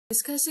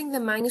discussing the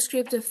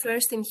manuscript of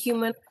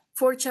first-in-human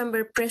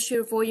four-chamber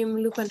pressure volume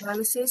loop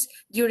analysis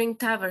during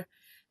TAVR.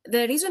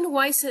 The reason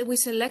why we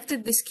selected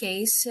this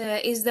case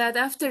is that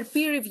after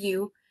peer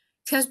review,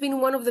 it has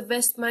been one of the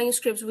best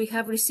manuscripts we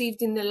have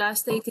received in the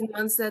last 18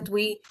 months that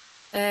we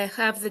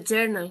have the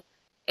journal.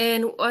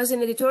 And as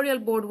an editorial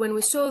board, when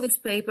we saw this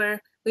paper,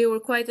 we were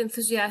quite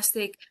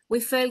enthusiastic. We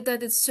felt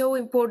that it's so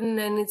important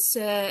and it's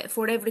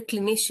for every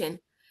clinician.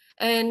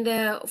 And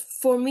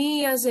for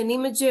me as an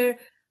imager,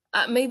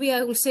 maybe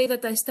I will say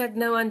that I start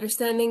now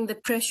understanding the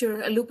pressure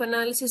loop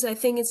analysis. I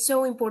think it's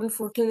so important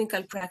for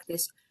clinical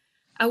practice.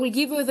 I will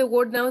give you the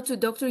word now to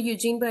Dr.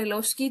 Eugene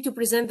Brailovsky to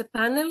present the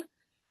panel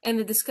and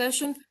the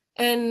discussion.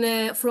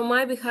 And from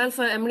my behalf,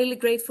 I'm really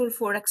grateful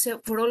for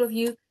all of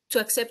you to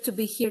accept to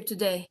be here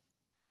today.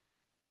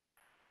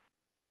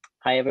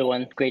 Hi,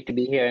 everyone. Great to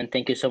be here, and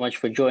thank you so much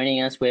for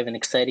joining us. We have an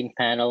exciting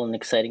panel and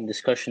exciting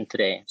discussion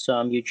today. So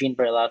I'm Eugene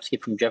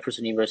Brailovsky from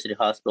Jefferson University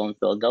Hospital in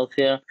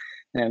Philadelphia,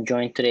 and I'm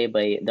joined today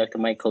by Dr.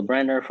 Michael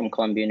Brener from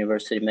Columbia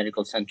University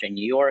Medical Center in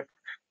New York,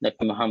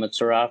 Dr. Mohammad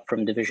Sarraf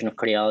from Division of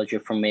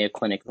Cardiology from Mayo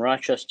Clinic in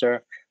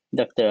Rochester,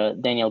 Dr.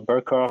 Daniel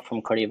Burkhoff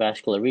from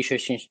Cardiovascular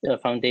Research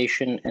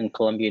Foundation and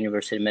Columbia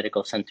University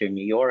Medical Center in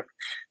New York,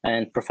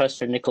 and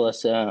Professor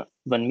Nicolas van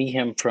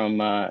Mieghem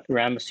from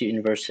Erasmus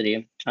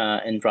University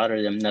in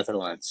Rotterdam,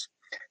 Netherlands.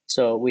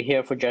 So we're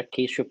here for JACC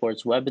Case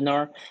Reports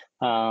webinar,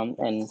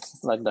 and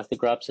like Dr.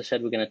 Grapsa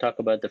said, we're going to talk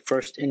about the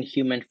first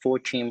in-human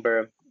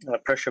four-chamber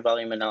pressure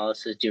volume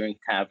analysis during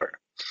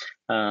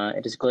TAVR.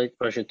 It is a great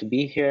pleasure to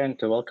be here and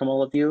to welcome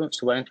all of you.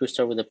 So why don't we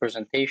start with the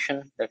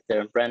presentation?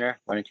 Dr. Brener,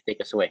 why don't you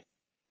take us away?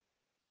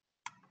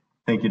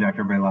 Thank you,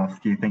 Dr.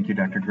 Brailovsky. Thank you,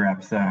 Dr.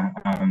 Grapsa.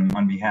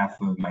 On behalf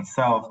of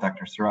myself,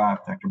 Dr.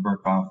 Sarraf, Dr.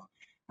 Burkhoff,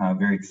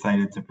 very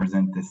excited to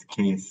present this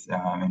case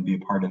and be a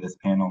part of this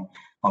panel.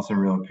 Also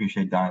really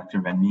appreciate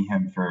Dr. van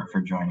Mieghem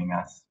for joining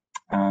us.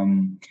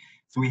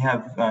 So we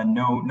have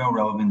no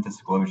relevant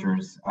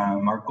disclosures.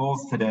 Our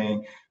goals today,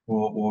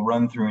 we'll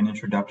run through an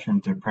introduction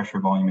to pressure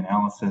volume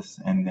analysis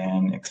and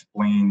then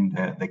explain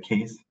the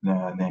case,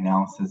 the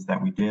analysis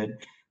that we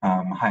did,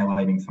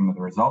 highlighting some of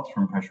the results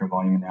from pressure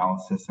volume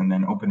analysis, and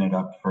then open it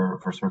up for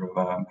sort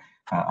of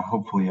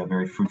hopefully a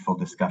very fruitful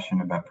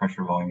discussion about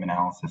pressure volume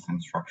analysis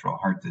and structural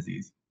heart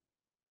disease.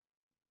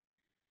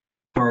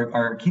 So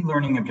our key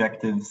learning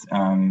objectives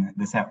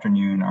this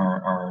afternoon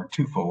are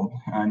twofold.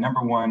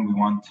 Number one, we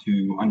want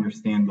to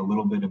understand a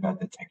little bit about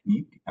the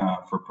technique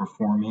for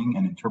performing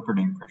and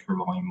interpreting pressure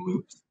volume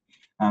loops.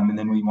 And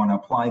then we want to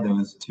apply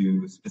those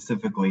to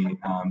specifically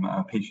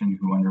a patient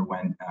who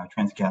underwent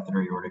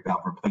transcatheter aortic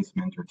valve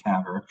replacement or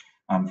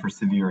TAVR for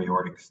severe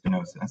aortic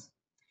stenosis.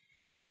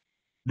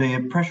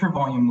 The pressure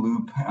volume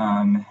loop,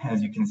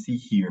 as you can see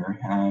here,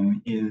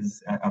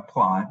 is a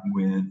plot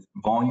with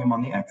volume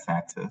on the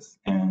x-axis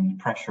and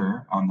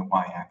pressure on the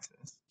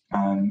y-axis.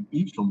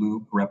 Each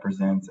loop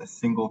represents a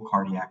single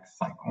cardiac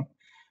cycle,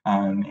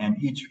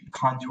 and each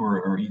contour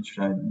or each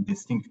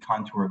distinct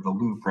contour of the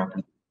loop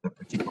represents a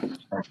particular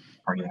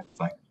cardiac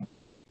cycle.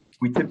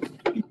 We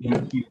typically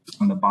begin here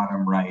on the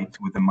bottom right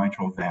with the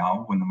mitral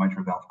valve. When the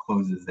mitral valve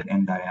closes at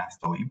end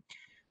diastole,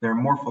 there are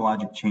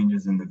morphologic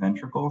changes in the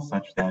ventricle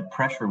such that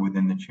pressure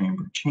within the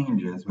chamber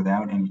changes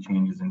without any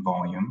changes in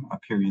volume, a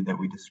period that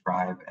we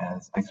describe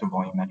as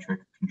isovolumetric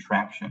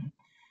contraction.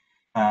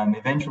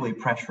 Eventually,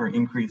 pressure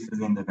increases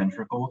in the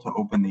ventricle to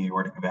open the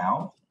aortic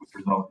valve, which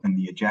results in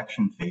the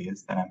ejection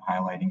phase that I'm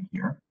highlighting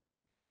here.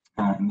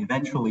 And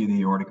eventually,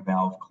 the aortic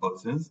valve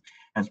closes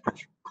as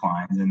pressure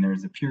declines, and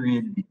there's a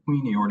period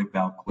between the aortic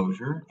valve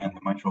closure and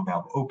the mitral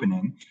valve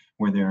opening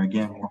where there are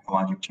again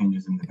morphologic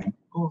changes in the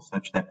ventricle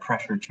such that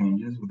pressure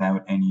changes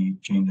without any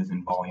changes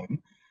in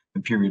volume, the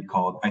period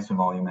called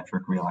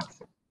isovolumetric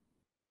relaxation.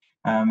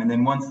 And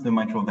then once the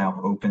mitral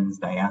valve opens,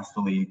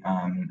 diastole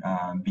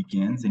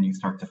begins, and you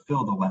start to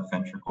fill the left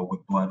ventricle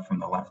with blood from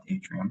the left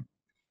atrium.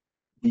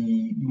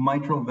 The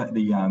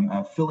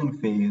filling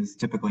phase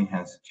typically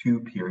has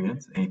two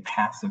periods, a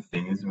passive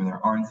phase where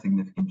there aren't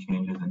significant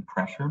changes in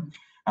pressure,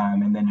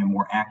 and then a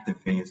more active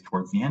phase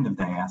towards the end of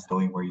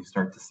diastole where you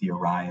start to see a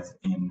rise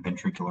in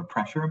ventricular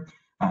pressure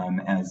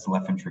as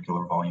left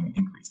ventricular volume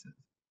increases.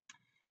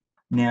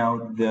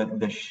 Now,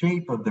 the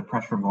shape of the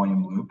pressure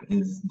volume loop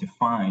is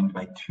defined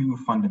by two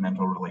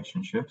fundamental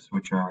relationships,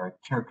 which are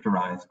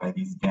characterized by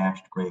these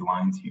dashed gray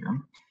lines here.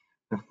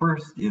 The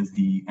first is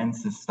the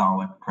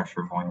end-systolic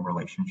pressure volume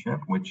relationship,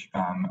 which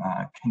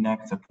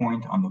connects a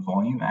point on the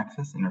volume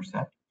axis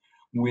intercept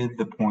with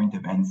the point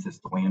of end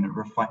systole, and it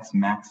reflects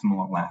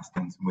maximal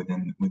elastance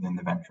within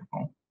the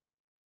ventricle.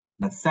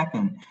 The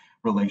second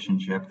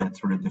relationship that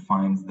sort of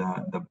defines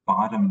the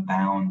bottom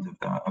bound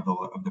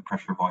of the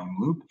pressure volume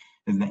loop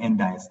is the end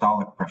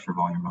diastolic pressure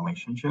volume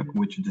relationship,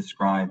 which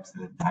describes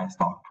the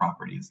diastolic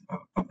properties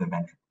of the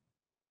ventricle.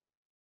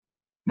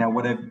 Now,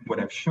 what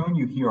I've shown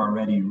you here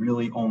already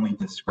really only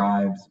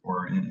describes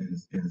or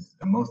is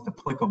most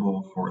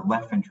applicable for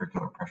left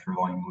ventricular pressure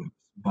volume loops,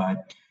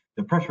 but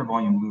the pressure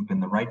volume loop in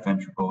the right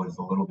ventricle is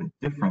a little bit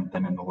different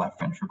than in the left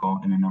ventricle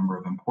in a number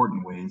of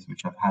important ways,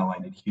 which I've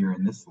highlighted here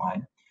in this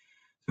slide.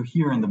 So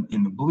here in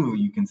the blue,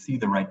 you can see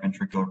the right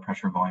ventricular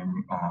pressure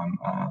volume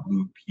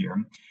loop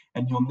here,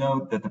 and you'll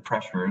note that the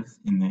pressures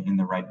in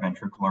the right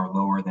ventricle are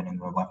lower than in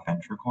the left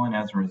ventricle, and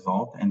as a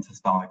result,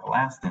 end-systolic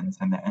elastance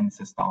and the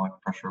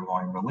end-systolic pressure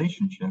volume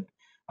relationship,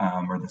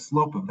 or the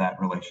slope of that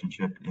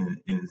relationship,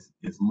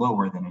 is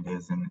lower than it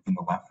is in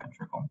the left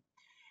ventricle.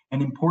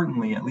 And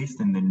importantly, at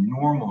least in the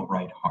normal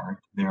right heart,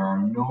 there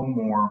are no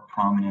more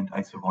prominent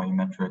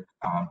isovolumetric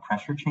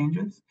pressure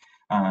changes,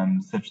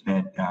 such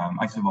that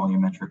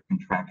isovolumetric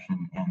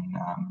contraction and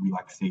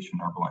relaxation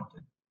are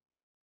blunted.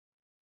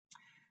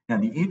 Now,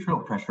 the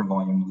atrial pressure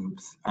volume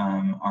loops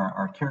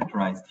are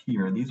characterized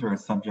here. These are a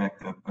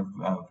subject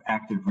of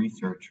active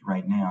research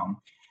right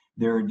now.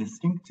 There are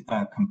distinct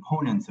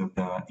components of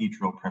the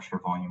atrial pressure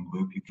volume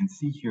loop. You can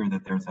see here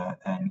that there's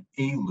an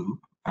A loop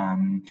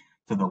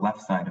to the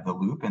left side of the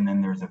loop, and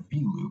then there's a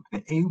V loop.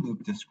 The A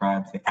loop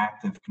describes the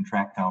active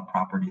contractile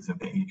properties of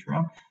the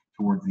atria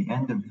towards the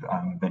end of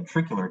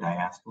ventricular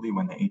diastole,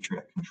 when the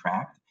atria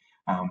contract,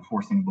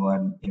 forcing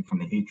blood from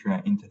the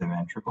atria into the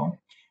ventricle.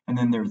 And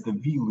then there's the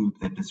V loop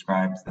that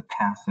describes the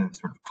passive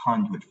sort of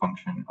conduit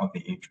function of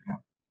the atria.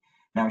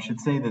 Now, I should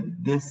say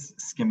that this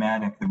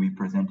schematic that we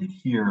presented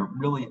here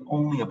really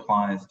only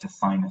applies to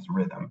sinus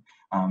rhythm,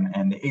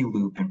 and the A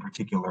loop in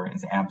particular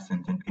is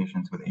absent in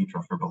patients with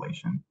atrial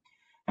fibrillation.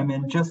 And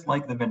then, just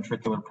like the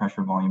ventricular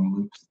pressure volume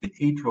loops, the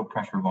atrial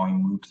pressure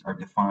volume loops are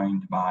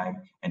defined by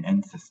an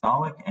end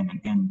systolic and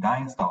an end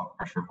diastolic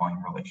pressure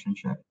volume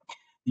relationship.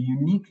 The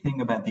unique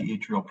thing about the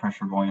atrial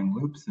pressure volume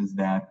loops is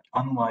that,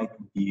 unlike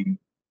the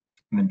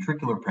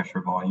ventricular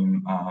pressure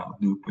volume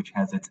loop, which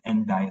has its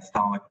end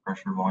diastolic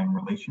pressure volume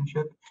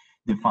relationship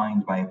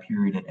defined by a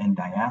period at end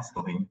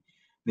diastole,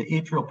 the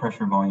atrial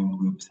pressure volume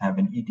loops have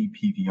an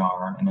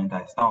EDPVR, an end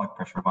diastolic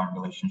pressure volume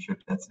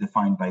relationship, that's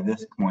defined by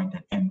this point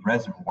at end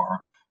reservoir,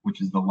 which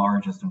is the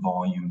largest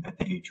volume that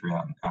the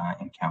atria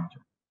encounter.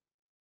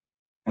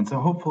 And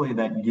so hopefully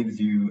that gives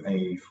you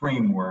a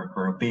framework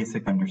or a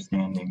basic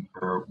understanding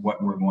for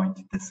what we're going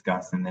to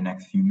discuss in the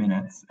next few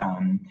minutes,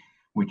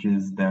 which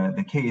is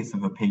the case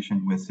of a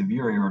patient with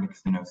severe aortic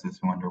stenosis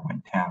who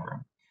underwent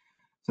TAVR.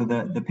 So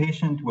the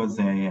patient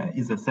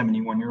is a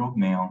 71-year-old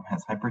male,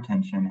 has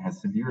hypertension, has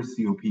severe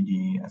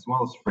COPD, as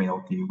well as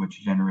frailty,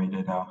 which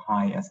generated a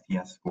high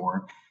STS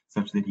score,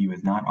 such that he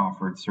was not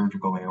offered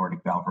surgical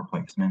aortic valve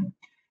replacement.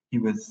 He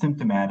was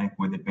symptomatic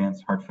with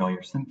advanced heart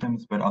failure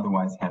symptoms, but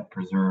otherwise had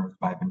preserved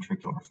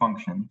biventricular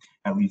function,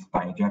 at least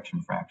by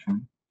ejection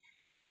fraction.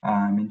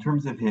 In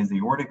terms of his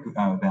aortic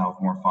valve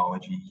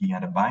morphology, he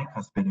had a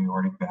bicuspid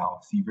aortic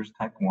valve, Sievers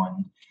type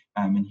 1,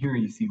 and here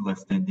you see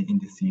listed the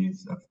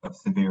indices of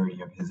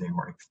severity of his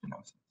aortic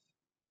stenosis.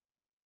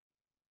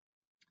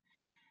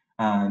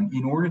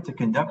 In order to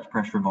conduct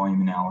pressure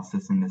volume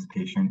analysis in this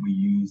patient, we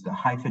used a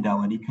high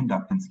fidelity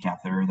conductance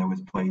catheter that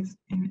was placed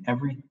in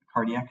every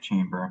cardiac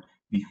chamber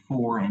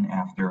before and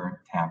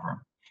after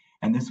TAVR.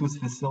 And this was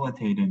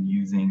facilitated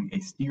using a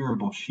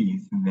steerable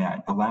sheath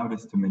that allowed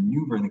us to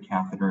maneuver the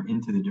catheter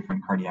into the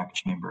different cardiac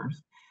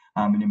chambers.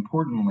 And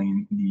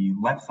importantly, the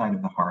left side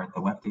of the heart,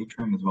 the left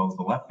atrium, as well as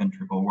the left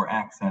ventricle, were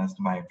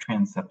accessed by a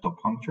transeptal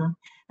puncture.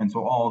 And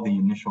so all the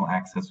initial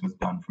access was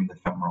done from the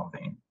femoral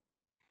vein.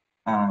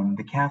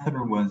 The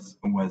catheter was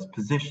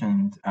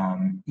positioned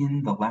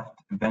in the left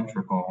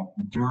ventricle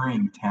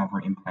during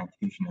TAVR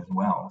implantation as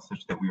well,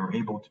 such that we were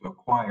able to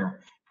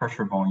acquire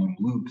pressure volume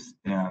loops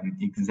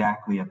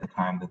exactly at the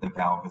time that the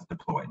valve was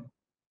deployed.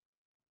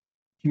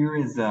 Here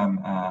is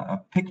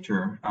a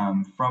picture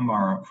from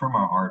our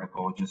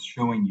article, just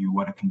showing you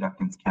what a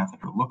conductance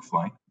catheter looks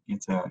like.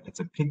 It's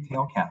a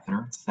pigtail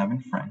catheter,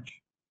 7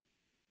 French.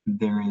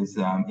 There is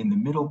in the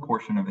middle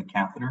portion of the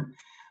catheter,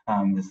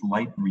 this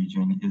light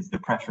region is the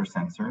pressure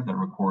sensor that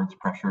records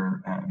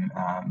pressure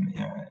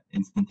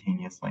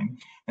instantaneously.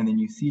 And then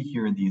you see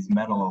here these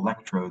metal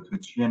electrodes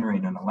which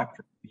generate an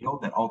electric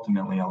field that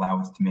ultimately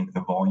allow us to make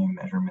the volume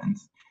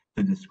measurements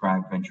to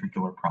describe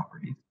ventricular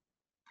properties.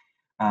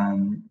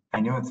 I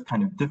know it's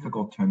kind of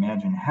difficult to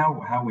imagine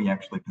how we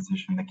actually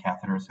position the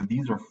catheter. So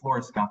these are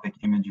fluoroscopic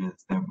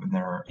images that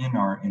are in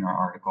our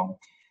article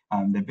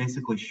that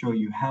basically show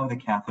you how the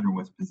catheter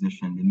was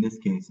positioned, in this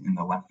case in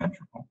the left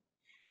ventricle.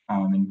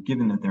 And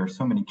given that there are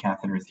so many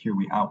catheters here,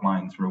 we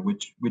outline sort of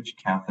which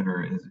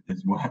catheter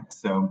is what.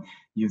 So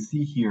you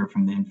see here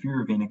from the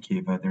inferior vena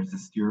cava, there's a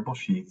steerable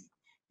sheath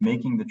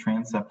making the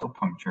transeptal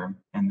puncture,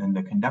 and then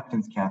the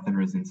conductance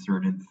catheter is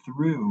inserted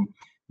through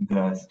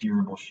the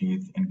steerable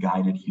sheath and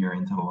guided here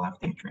into the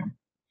left atrium.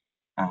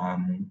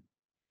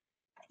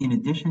 In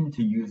addition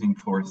to using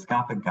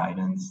fluoroscopic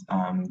guidance,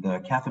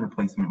 the catheter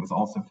placement was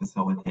also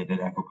facilitated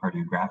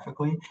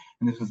echocardiographically,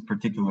 and this was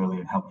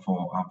particularly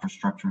helpful for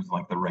structures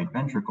like the right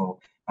ventricle,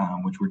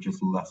 which were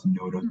just less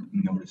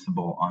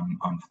noticeable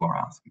on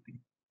fluoroscopy.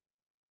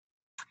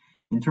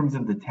 In terms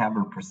of the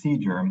TAVR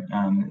procedure,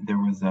 it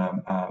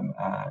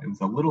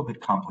was a little bit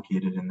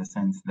complicated in the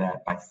sense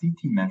that by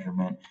CT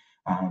measurement,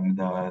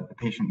 The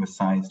patient was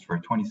sized for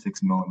a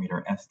 26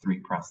 millimeter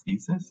S3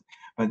 prosthesis,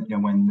 but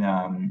when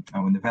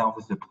the valve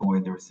was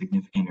deployed, there was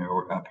significant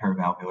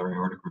paravalvular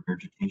aortic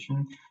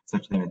regurgitation,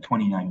 such that a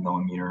 29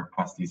 millimeter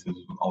prosthesis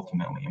was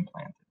ultimately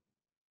implanted.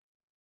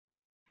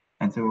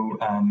 And so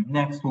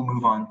next, we'll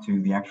move on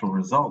to the actual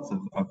results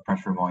of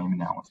pressure volume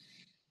analysis.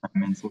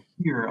 And so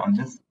here on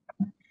this,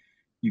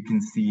 you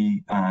can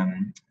see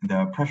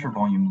the pressure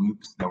volume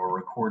loops that were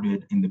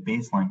recorded in the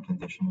baseline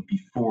condition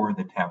before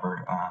the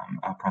TAVR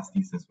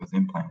prosthesis was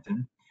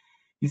implanted.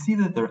 You see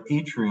that the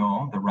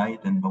atrial, the right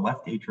and the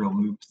left atrial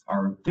loops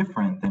are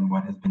different than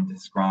what has been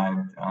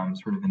described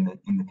sort of in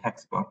the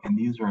textbook. And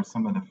these are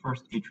some of the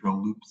first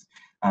atrial loops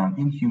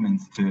in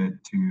humans to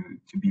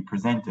be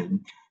presented.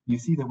 You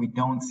see that we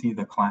don't see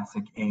the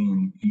classic A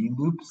and V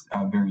loops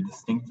very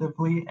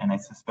distinctively, and I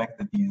suspect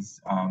that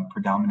these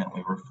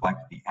predominantly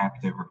reflect the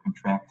active or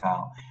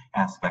contractile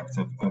aspects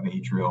of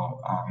atrial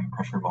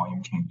pressure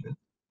volume changes.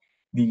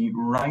 The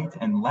right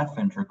and left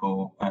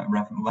ventricular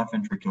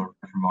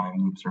pressure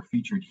volume loops are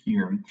featured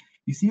here.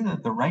 You see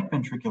that the right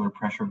ventricular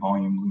pressure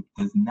volume loop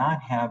does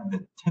not have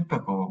the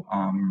typical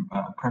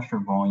pressure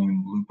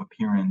volume loop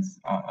appearance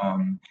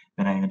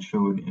that I had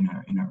showed in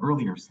an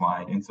earlier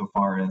slide,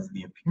 insofar as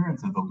the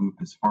appearance of the loop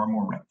is far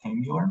more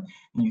rectangular,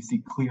 and you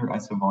see clear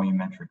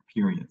isovolumetric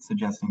periods,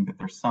 suggesting that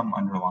there's some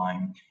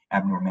underlying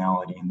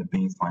abnormality in the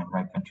baseline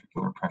right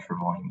ventricular pressure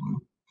volume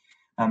loop.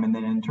 And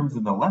then in terms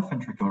of the left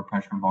ventricular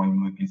pressure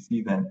volume loop, you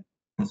see that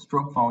the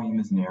stroke volume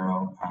is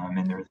narrow,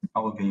 and there is an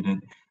elevated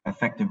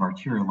effective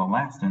arterial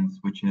elastance,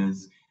 which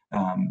is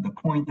the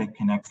point that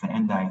connects the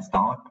end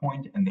diastolic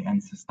point and the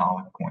end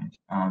systolic point.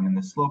 And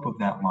the slope of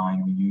that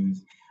line we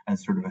use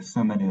as sort of a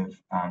summative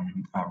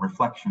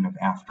reflection of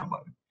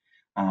afterload.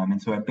 And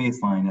so at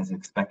baseline, as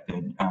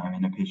expected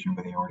in a patient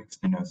with aortic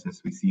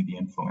stenosis, we see the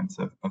influence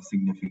of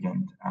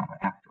significant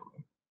afterload.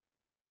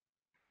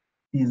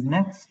 These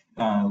next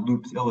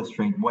loops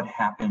illustrate what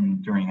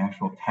happened during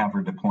actual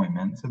TAVR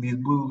deployment. So these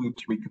blue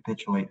loops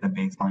recapitulate the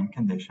baseline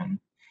condition.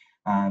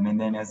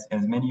 And then as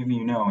many of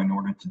you know, in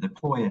order to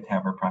deploy a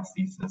TAVR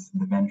prosthesis,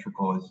 the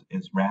ventricle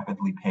is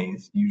rapidly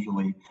paced,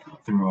 usually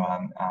through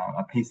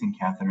a pacing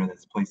catheter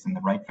that's placed in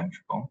the right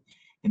ventricle.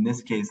 In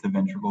this case, the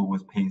ventricle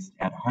was paced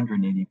at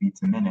 180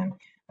 beats a minute.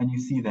 And you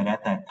see that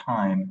at that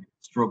time,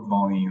 stroke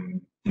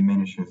volume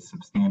diminishes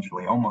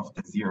substantially, almost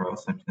to zero,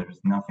 such that there's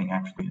nothing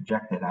actually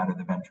ejected out of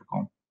the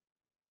ventricle.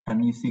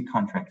 And you see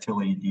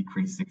contractility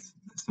decrease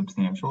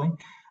substantially.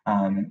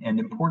 And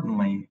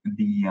importantly,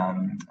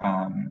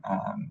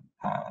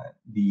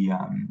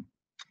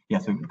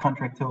 so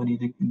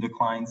contractility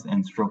declines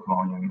and stroke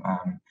volume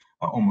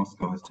almost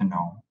goes to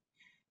null.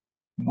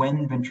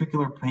 When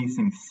ventricular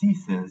pacing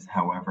ceases,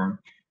 however,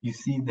 you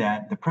see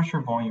that the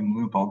pressure volume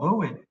loop,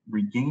 although it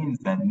regains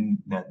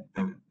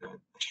the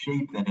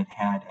shape that it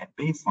had at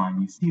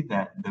baseline, you see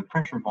that the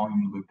pressure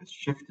volume loop is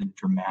shifted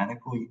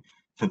dramatically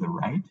to the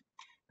right.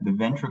 The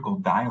ventricle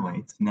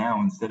dilates.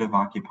 Now, instead of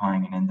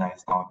occupying an end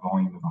diastolic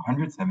volume of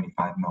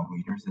 175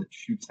 milliliters, it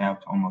shoots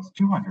out to almost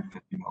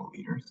 250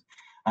 milliliters.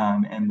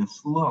 And the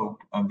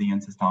slope of the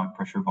end systolic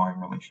pressure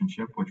volume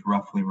relationship, which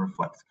roughly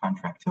reflects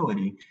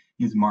contractility,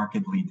 is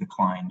markedly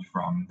declined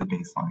from the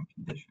baseline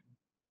condition.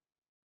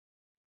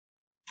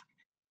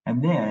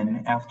 And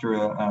then, after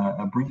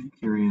a brief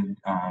period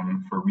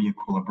for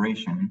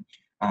reequilibration,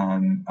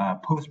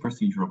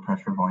 post-procedural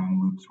pressure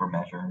volume loops were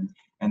measured,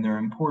 and there are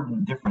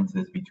important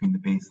differences between the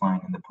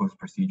baseline and the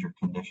post-procedure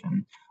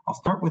condition. I'll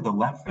start with the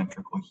left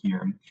ventricle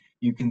here.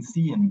 You can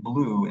see in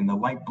blue, in the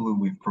light blue,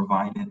 we've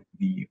provided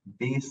the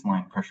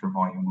baseline pressure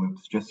volume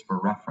loops just for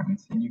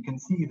reference, and you can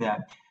see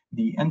that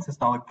the end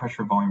systolic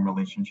pressure volume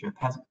relationship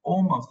has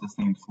almost the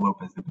same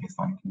slope as the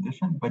baseline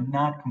condition, but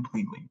not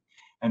completely.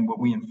 And what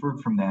we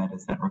inferred from that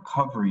is that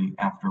recovery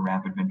after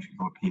rapid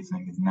ventricular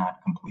pacing is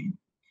not complete.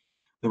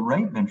 The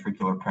right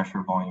ventricular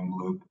pressure volume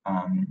loop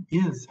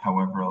is,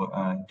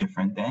 however,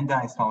 different. The end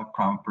diastolic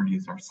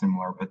properties are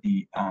similar, but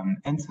the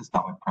end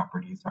systolic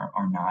properties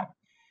are not.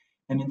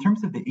 And in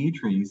terms of the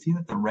atria, you see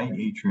that the right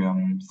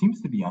atrium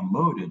seems to be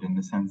unloaded in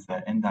the sense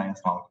that end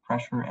diastolic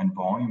pressure and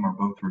volume are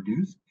both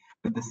reduced,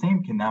 but the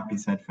same cannot be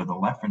said for the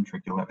left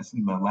ventricular,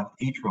 the left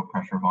atrial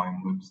pressure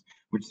volume loops,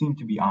 which seem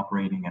to be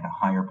operating at a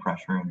higher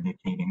pressure,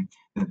 indicating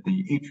that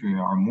the atria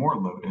are more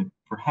loaded,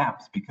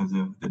 perhaps because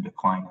of the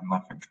decline in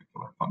left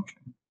ventricular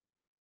function.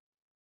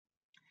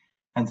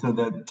 And so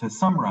to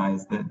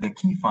summarize, the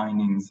key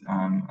findings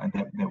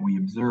that we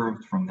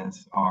observed from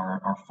this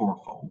are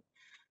fourfold.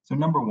 So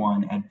number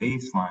one, at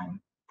baseline,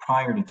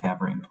 prior to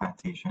TAVR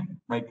implantation,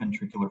 right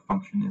ventricular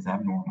function is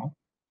abnormal.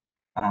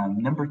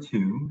 Number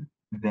two,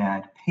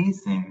 that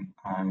pacing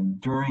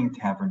during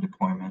TAVR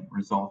deployment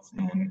results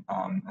in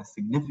a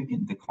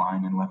significant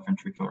decline in left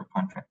ventricular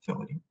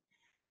contractility.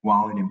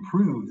 While it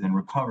improves and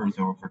recovers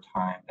over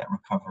time, that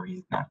recovery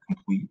is not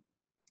complete.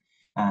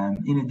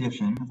 In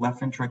addition,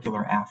 left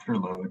ventricular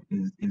afterload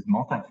is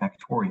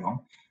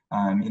multifactorial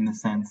in the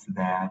sense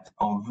that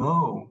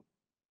although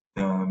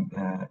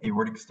the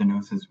aortic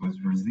stenosis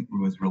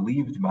was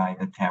relieved by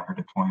the TAVR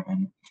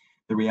deployment,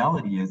 The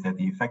reality is that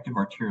the effective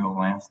arterial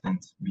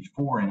elastance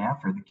before and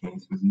after the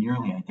case was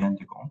nearly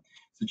identical,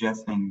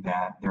 suggesting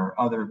that there are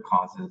other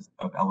causes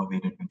of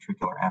elevated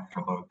ventricular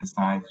afterload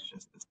besides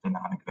just the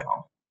stenotic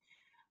valve.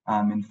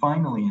 And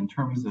finally, in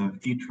terms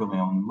of atrial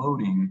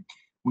unloading,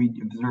 we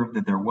observed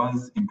that there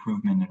was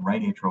improvement in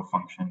right atrial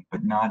function,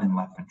 but not in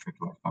left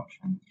ventricular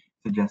function,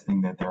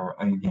 suggesting that there are,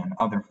 again,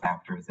 other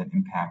factors that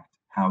impact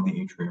how the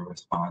atria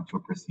respond to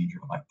a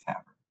procedure like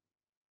TAVR.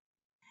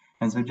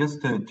 And so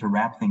just to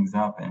wrap things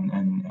up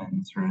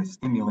and sort of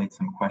stimulate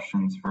some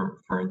questions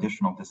for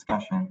additional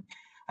discussion,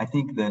 I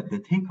think that the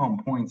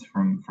take-home points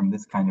from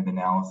this kind of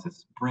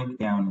analysis break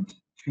down into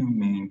two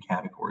main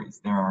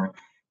categories. There are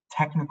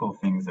technical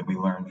things that we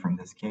learned from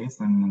this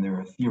case, and then there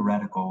are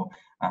theoretical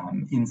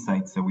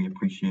insights that we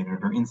appreciated,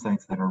 or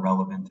insights that are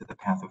relevant to the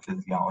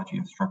pathophysiology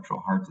of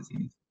structural heart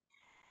disease.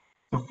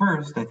 So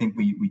first, I think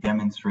we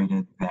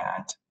demonstrated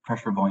that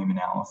pressure volume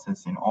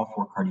analysis in all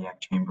four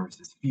cardiac chambers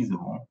is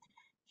feasible.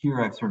 Here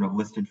I've sort of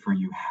listed for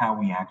you how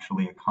we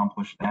actually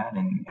accomplished that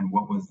and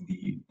what was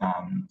the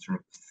sort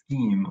of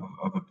scheme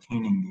of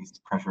obtaining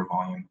these pressure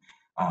volume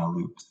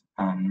loops.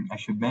 I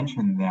should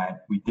mention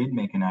that we did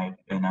make an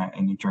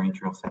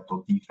atrial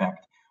septal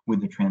defect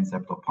with the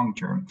transeptal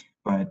puncture,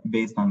 but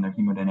based on the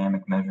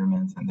hemodynamic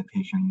measurements and the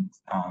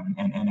patient's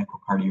and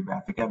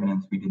echocardiographic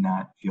evidence, we did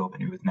not feel that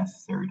it was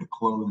necessary to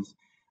close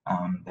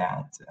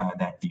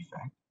that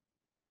defect.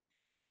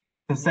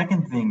 The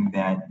second thing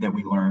that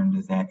we learned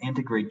is that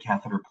antegrade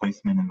catheter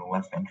placement in the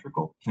left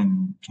ventricle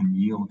can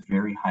yield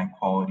very high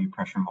quality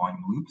pressure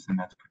volume loops, and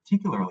that's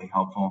particularly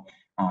helpful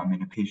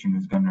in a patient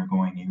who's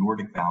undergoing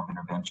aortic valve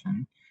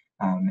intervention.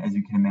 As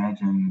you can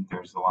imagine,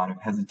 there's a lot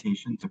of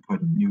hesitation to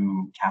put a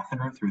new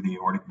catheter through the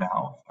aortic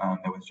valve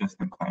that was just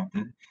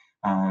implanted.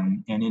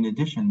 And in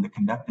addition, the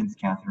conductance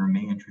catheter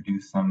may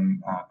introduce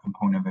some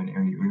component of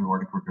an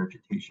aortic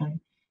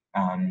regurgitation,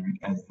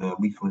 as the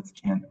leaflets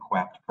can't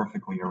coapt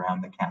perfectly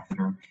around the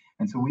catheter.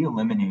 And so we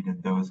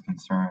eliminated those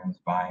concerns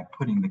by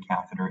putting the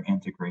catheter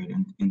antegrade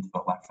into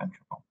the left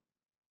ventricle.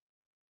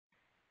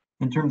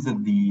 In terms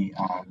of the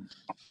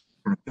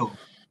sort of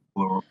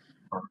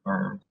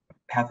or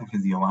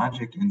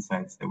pathophysiologic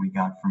insights that we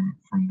got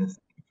from this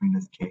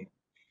case,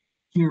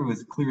 here it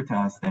was clear to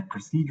us that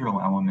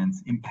procedural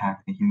elements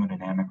impact the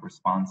hemodynamic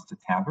response to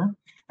TAVR,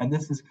 and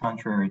this is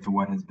contrary to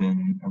what has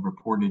been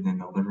reported in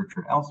the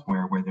literature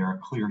elsewhere, where there are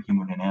clear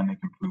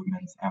hemodynamic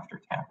improvements after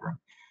TAVR.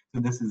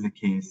 So this is a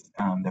case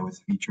that was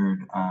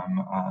featured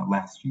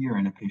last year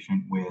in a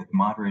patient with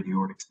moderate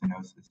aortic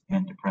stenosis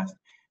and depressed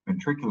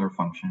ventricular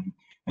function,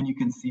 and you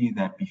can see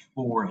that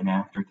before and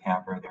after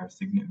TAVR,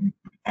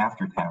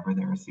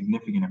 there are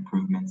significant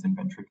improvements in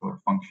ventricular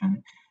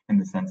function, in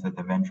the sense that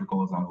the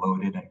ventricle is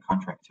unloaded and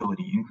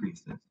contractility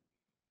increases.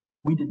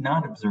 We did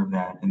not observe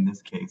that in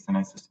this case, and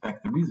I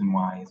suspect the reason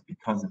why is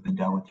because of the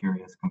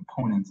deleterious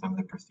components of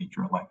the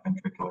procedure, like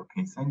ventricular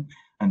pacing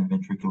and the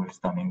ventricular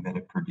stunning that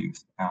it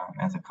produced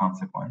as a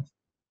consequence.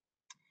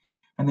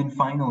 And then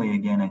finally,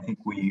 again, I think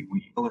we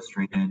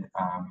illustrated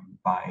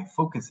by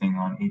focusing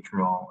on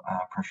atrial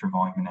pressure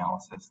volume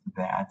analysis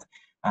that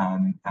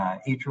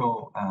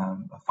atrial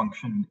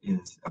function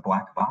is a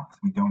black box.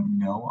 We don't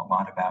know a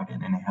lot about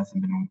it, and it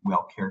hasn't been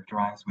well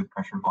characterized with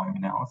pressure volume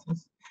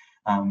analysis.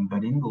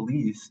 But in the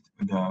least,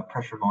 the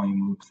pressure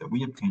volume loops that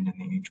we obtained in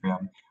the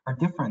atrium are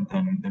different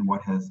than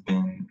what has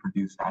been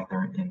produced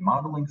either in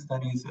modeling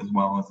studies as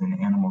well as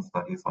in animal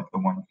studies, like the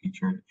one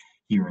featured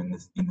here in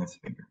this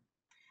figure.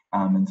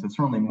 And so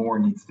certainly more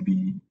needs to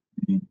be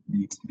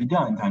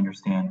done to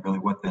understand really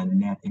what the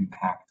net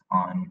impact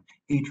on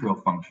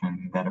atrial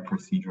function that a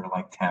procedure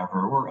like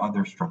TAVR or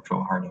other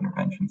structural heart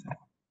interventions have.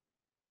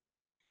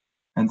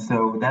 And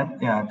so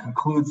that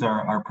concludes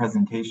our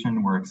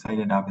presentation. We're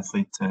excited,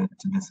 obviously, to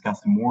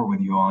discuss more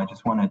with you all. I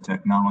just wanted to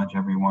acknowledge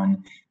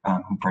everyone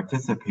who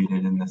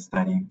participated in this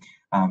study.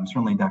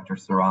 Certainly Dr.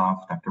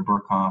 Sarraf, Dr.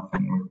 Burkhoff,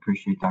 and we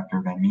appreciate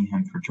Dr. van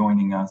Mieghem for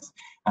joining us.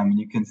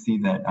 You can see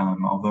that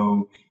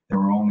although there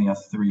were only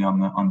us three on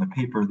the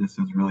paper, this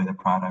is really the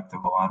product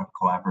of a lot of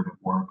collaborative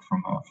work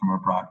from a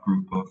broad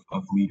group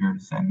of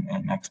leaders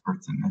and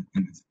experts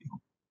in this field.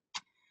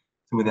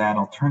 So with that,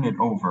 I'll turn it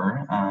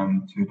over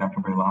to Dr.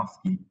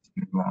 Brailovsky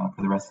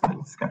for the rest of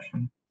the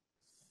discussion.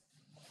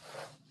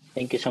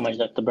 Thank you so much,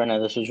 Dr.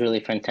 Brener. This was really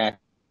fantastic.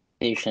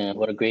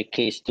 What a great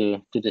case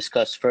to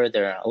discuss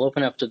further. I'll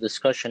open up to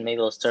discussion.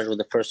 Maybe I'll start with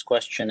the first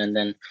question, and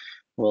then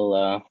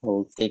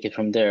we'll take it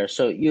from there.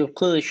 So you've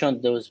clearly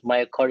shown there was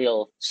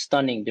myocardial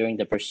stunning during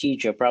the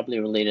procedure, probably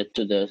related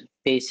to the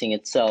pacing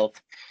itself,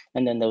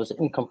 and then there was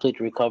incomplete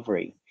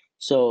recovery.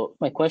 So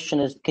my question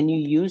is, can you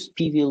use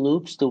PV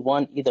loops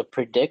to either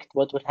predict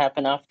what would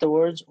happen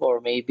afterwards,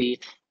 or maybe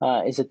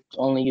is it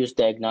only used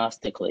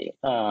diagnostically?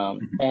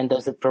 And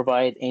does it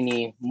provide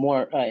any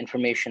more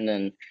information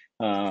than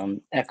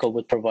echo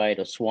would provide,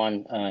 or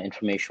SWAN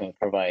information would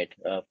provide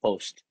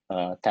post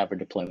TAVR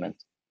deployment?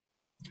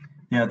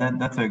 Yeah,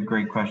 that's a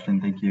great question.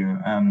 Thank you.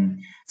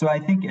 So I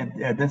think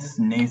at this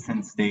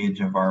nascent stage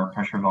of our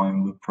pressure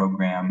volume loop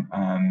program,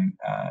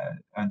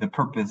 the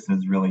purpose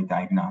is really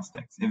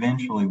diagnostics.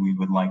 Eventually, we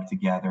would like to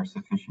gather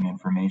sufficient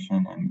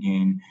information and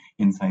gain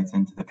insights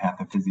into the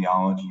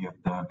pathophysiology of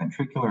the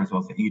ventricular as well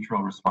as the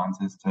atrial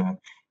responses to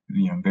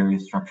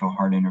various structural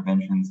heart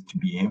interventions to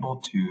be able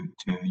to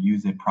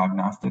use it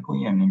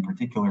prognostically, and in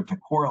particular to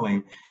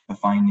correlate the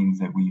findings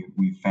that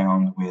we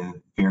found with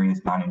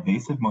various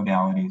non-invasive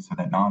modalities so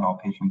that not all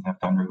patients have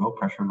to undergo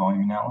pressure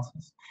volume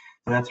analysis.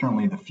 So that's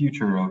certainly the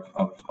future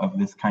of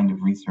this kind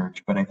of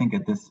research. But I think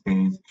at this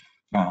phase,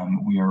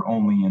 we are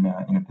only in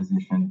a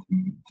position to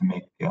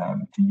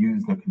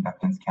use the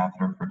conductance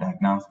catheter for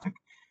diagnostic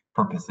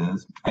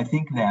purposes. I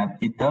think that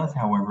it does,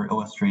 however,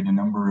 illustrate a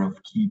number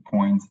of key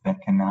points that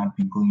cannot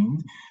be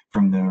gleaned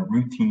from the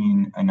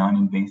routine,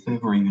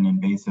 non-invasive or even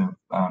invasive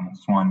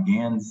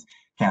Swan-Ganz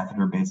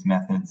catheter-based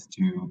methods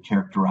to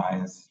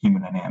characterize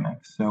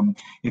hemodynamics. So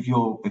if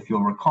you'll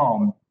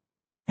recall,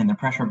 in the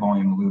pressure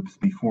volume loops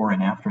before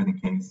and after the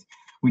case,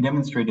 we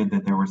demonstrated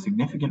that there were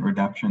significant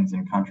reductions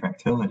in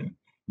contractility,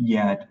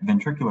 yet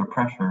ventricular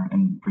pressure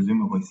and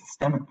presumably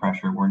systemic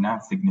pressure were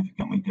not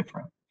significantly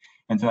different.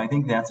 And so I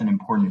think that's an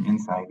important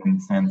insight in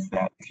the sense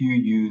that if you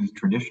use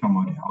traditional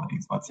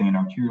modalities, let's say an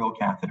arterial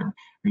catheter,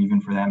 or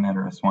even for that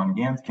matter, a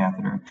Swan-Ganz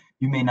catheter,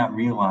 you may not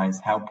realize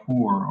how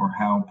poor or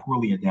how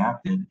poorly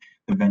adapted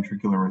the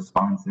ventricular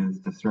response is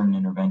to certain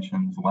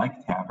interventions like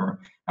TAVR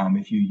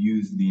if you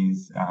use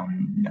these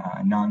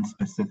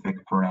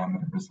non-specific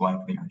parameters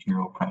like the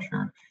arterial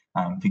pressure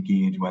to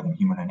gauge whether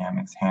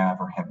hemodynamics have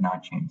or have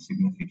not changed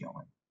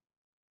significantly.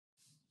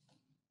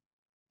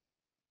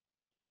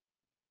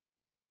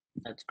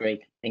 That's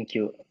great. Thank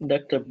you.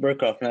 Dr.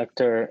 Burkhoff,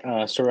 Dr.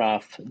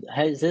 Sarraf,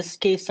 is this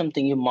case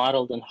something you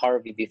modeled in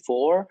Harvey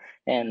before?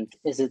 And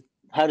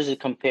how does it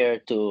compare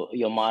to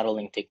your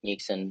modeling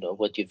techniques and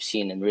what you've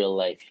seen in real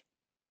life?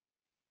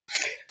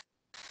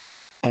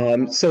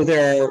 So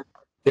there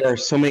are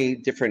so many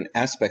different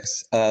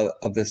aspects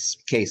of this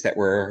case that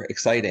were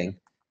exciting.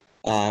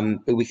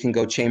 We can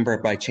go chamber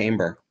by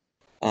chamber.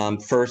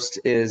 First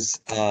is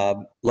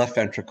left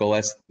ventricle.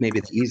 That's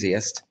maybe the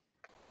easiest.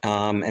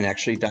 And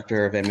actually,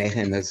 Dr. van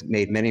Mieghem has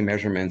made many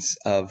measurements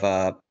of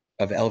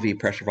LV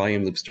pressure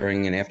volume loops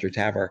during and after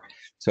TAVR.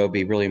 So it'd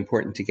be really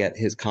important to get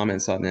his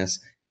comments on this.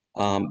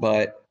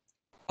 But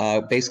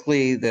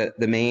basically, the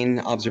main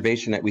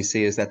observation that we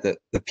see is that the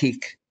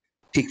peak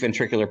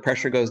ventricular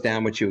pressure goes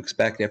down, which you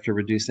expect after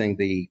reducing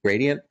the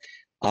gradient.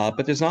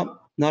 But there's not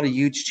a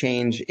huge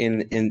change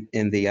in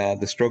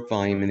the stroke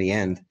volume in the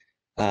end.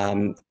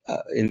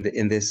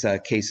 In this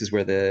cases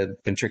where the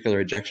ventricular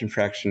ejection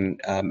fraction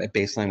at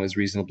baseline was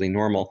reasonably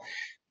normal.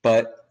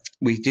 But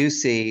we do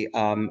see,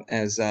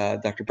 as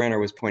Dr. Brener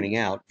was pointing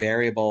out,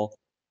 variable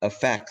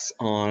effects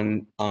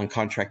on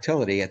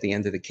contractility at the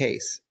end of the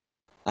case,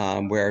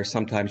 where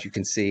sometimes you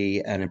can see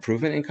an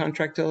improvement in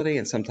contractility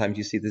and sometimes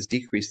you see this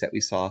decrease that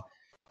we saw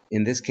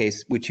in this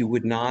case, which you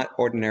would not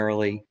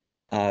ordinarily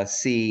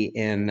see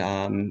in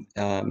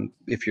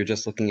if you're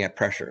just looking at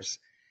pressures.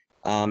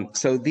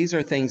 So these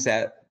are things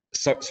that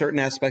certain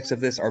aspects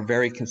of this are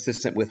very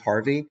consistent with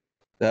Harvey,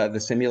 the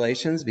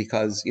simulations,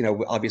 because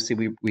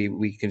obviously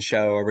we can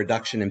show a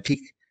reduction in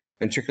peak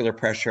ventricular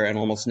pressure and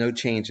almost no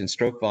change in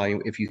stroke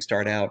volume if you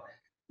start out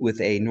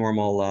with a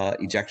normal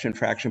ejection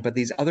fraction. But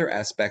these other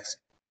aspects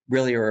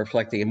really are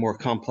reflecting a more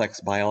complex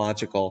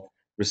biological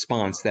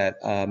response that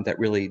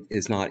really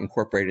is not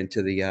incorporated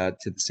into the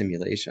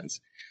simulations.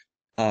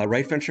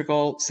 Right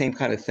ventricle, same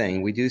kind of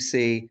thing. We do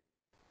see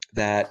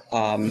that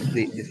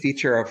the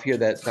feature of here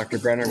that Dr.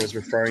 Brener was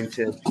referring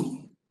to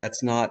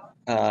that's not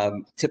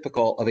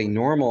typical of a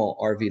normal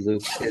RV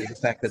loop is the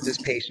fact that this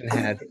patient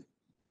had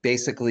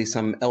basically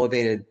some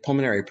elevated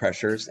pulmonary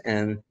pressures,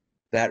 and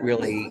that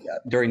really,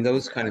 during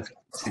those kind of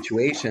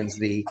situations,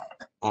 the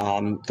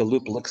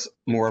loop looks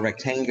more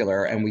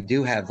rectangular, and we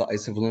do have the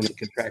isovolumic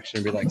contraction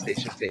and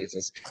relaxation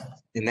phases.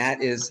 And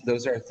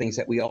those are things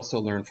that we also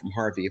learned from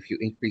Harvey. If you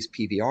increase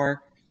PVR,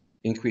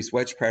 increase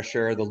wedge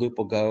pressure, the loop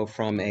will go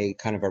from a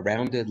kind of a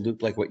rounded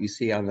loop like what you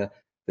see on the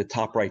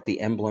top right,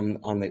 the emblem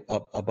on the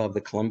above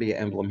the Columbia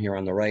emblem here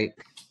on the right,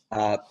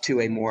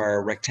 to a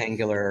more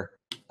rectangular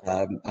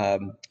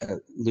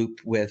loop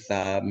with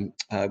the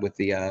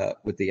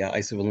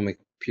isovolumic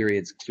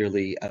periods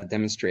clearly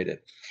demonstrated.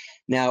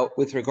 Now,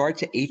 with regard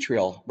to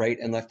atrial, right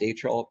and left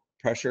atrial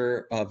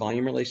pressure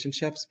volume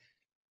relationships,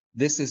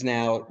 this is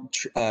now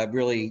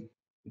really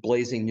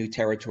blazing new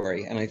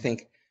territory, and I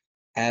think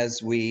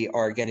as we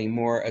are getting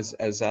more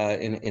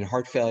in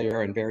heart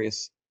failure and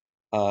various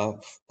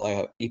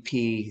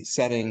EP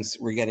settings,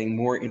 we're getting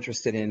more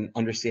interested in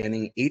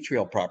understanding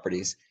atrial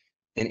properties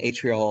and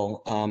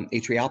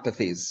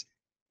atriopathies.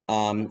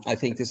 I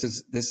think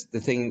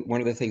one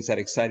of the things that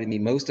excited me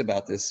most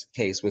about this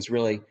case was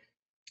really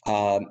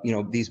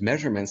these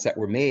measurements that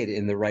were made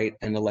in the right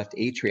and the left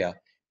atria.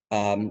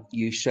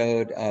 Mickey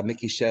showed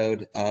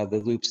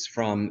the loops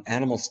from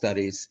animal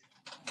studies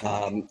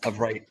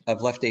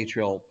of left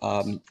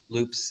atrial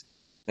loops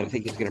that I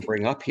think he's going to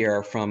bring up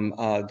here from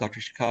Dr.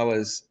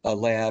 Shikawa's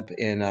lab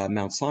in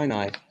Mount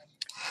Sinai,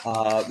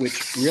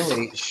 which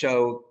really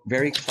show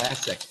very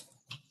classic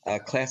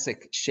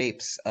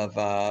shapes of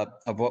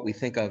what we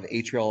think of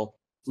atrial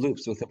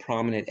loops with a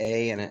prominent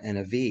A and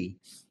a V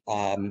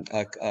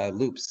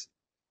loops.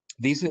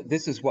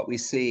 This is what we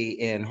see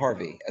in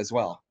Harvey as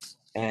well.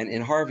 And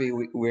in Harvey,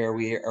 where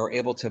we are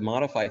able to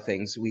modify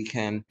things, we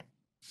can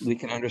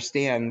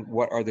understand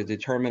what are the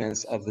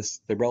determinants of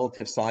the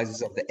relative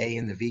sizes of the A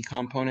and the V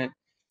component.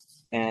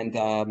 And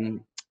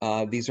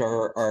these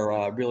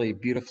are really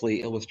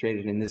beautifully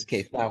illustrated in this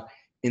case. Now,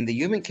 in the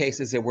human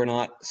cases that were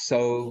not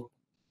so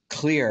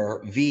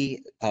clear,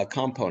 V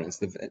components,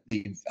 the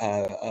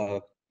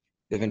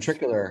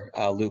ventricular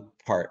loop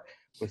part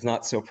was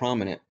not so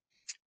prominent.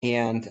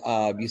 And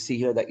you see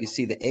here that you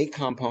see the A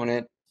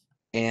component,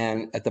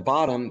 and at the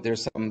bottom,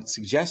 there's some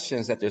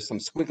suggestions that there's some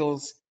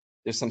squiggles.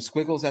 There's some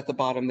squiggles at the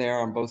bottom there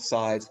on both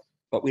sides,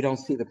 but we don't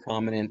see the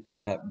prominent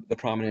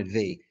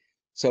V.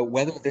 So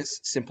whether this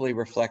simply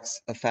reflects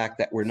a fact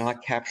that we're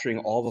not capturing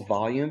all the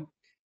volume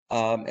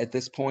at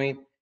this point,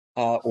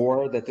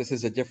 or that this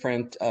is a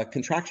different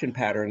contraction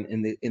pattern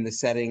in the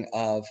setting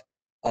of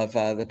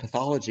the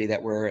pathology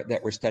that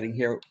we're studying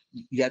here,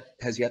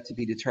 has yet to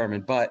be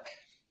determined. But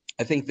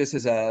I think this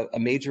is a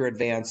major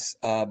advance,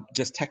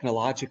 just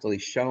technologically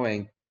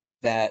showing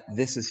that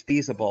this is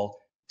feasible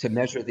to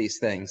measure these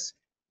things.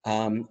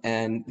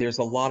 And there's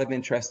a lot of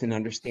interest in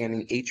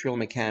understanding atrial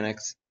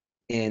mechanics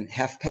in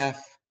HFpEF,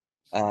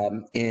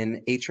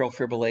 in atrial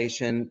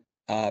fibrillation,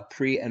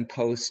 pre and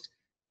post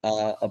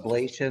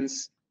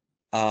ablations,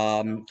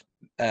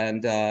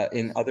 and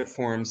in other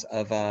forms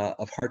of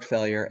heart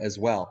failure as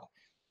well,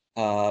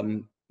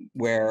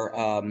 where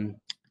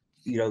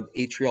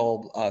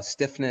atrial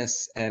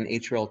stiffness and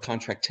atrial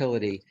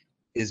contractility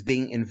is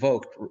being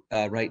invoked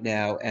right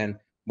now. And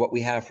what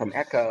we have from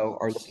echo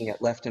are looking at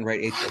left and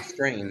right atrial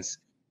strains,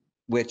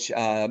 which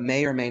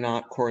may or may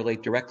not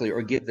correlate directly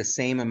or give the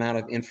same amount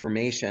of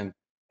information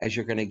as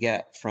you're going to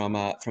get from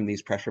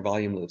these pressure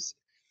volume loops.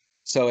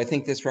 So I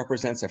think this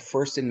represents a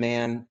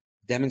first-in-man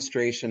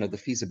demonstration of the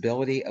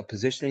feasibility of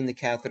positioning the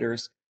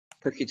catheters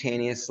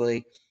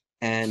percutaneously,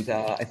 and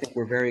I think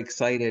we're very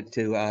excited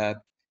to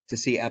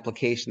see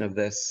application of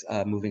this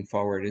moving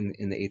forward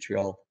in the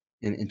atrial,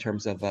 in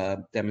terms of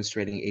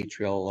demonstrating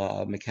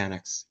atrial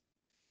mechanics.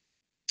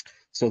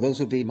 So those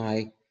would be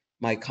my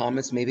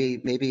comments. Maybe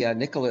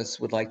Nicolas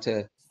would like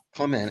to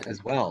comment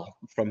as well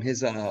from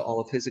his all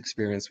of his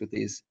experience with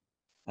these,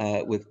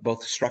 with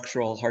both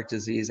structural heart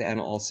disease and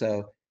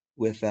also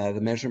with the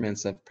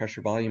measurements of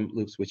pressure volume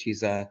loops, which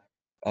he's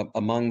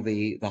among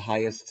the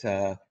highest,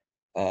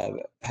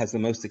 has the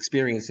most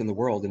experience in the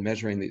world in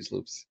measuring these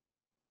loops.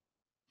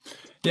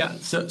 Yeah,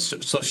 so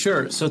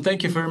sure. So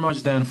thank you very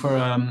much, Dan,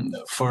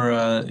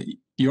 for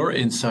your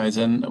insights.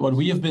 And what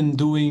we have been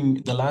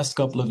doing the last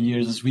couple of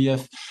years is we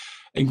have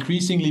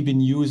increasingly been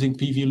using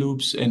PV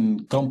loops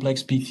in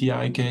complex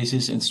PCI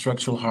cases, in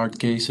structural heart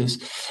cases.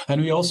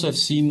 And we also have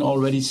seen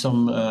already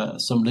some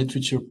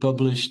literature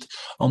published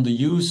on the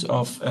use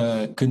of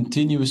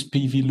continuous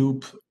PV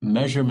loop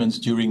measurements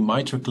during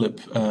MitraClip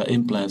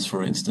implants,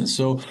 for instance.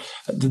 So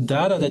the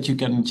data that you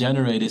can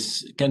generate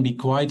can be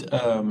quite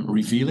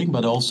revealing,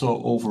 but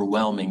also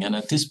overwhelming. And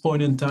at this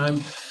point in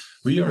time,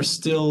 we are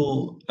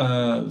still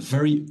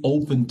very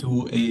open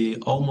to a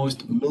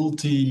almost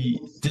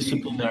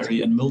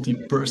multidisciplinary and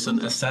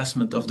multi-person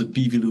assessment of the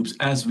PV loops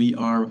as we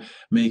are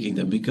making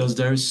them, because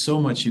there is so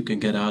much you can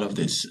get out of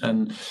this.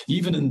 And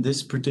even in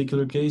this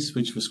particular case,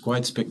 which was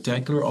quite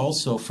spectacular,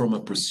 also from a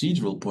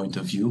procedural point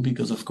of view,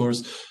 because of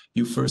course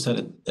you first had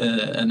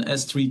an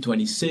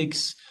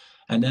S326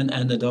 and then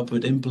ended up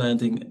with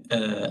implanting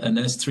an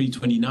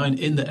S329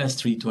 in the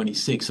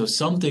S326. So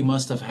something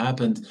must have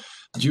happened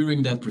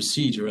during that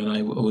procedure, and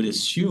I would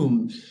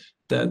assume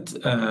that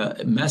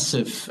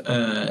massive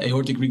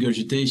aortic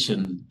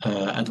regurgitation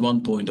at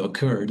one point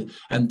occurred,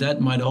 and that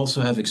might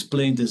also have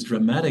explained this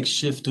dramatic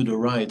shift to the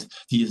right,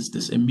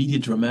 this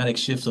immediate dramatic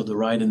shift of the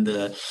right in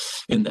the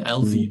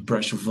LV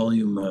pressure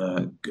volume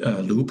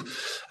loop.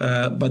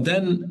 But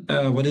then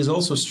what is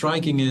also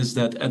striking is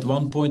that at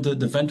one point the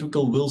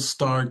ventricle will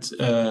start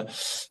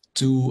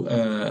to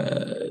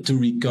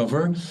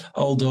recover,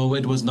 although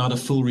it was not a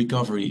full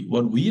recovery.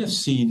 What we have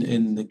seen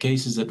in the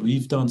cases that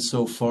we've done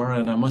so far,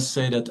 and I must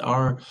say that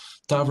our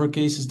TAVR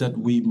cases that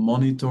we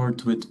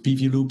monitored with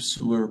PV loops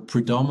were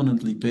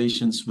predominantly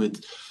patients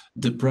with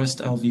depressed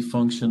LV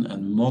function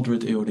and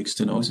moderate aortic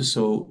stenosis,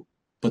 so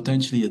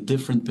potentially a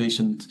different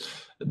patient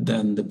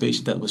than the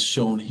patient that was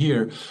shown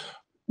here.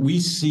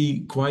 We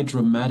see quite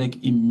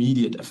dramatic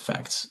immediate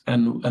effects.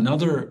 And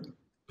another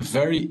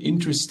very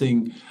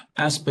interesting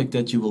aspect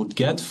that you will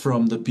get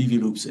from the PV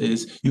loops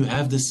is you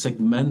have the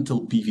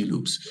segmental PV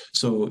loops.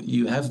 So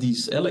you have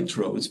these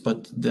electrodes,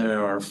 but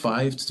there are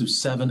 5 to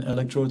 7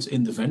 electrodes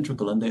in the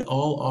ventricle, and they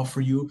all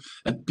offer you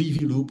a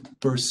PV loop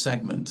per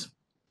segment.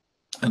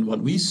 And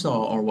what we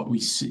saw, or what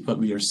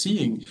we are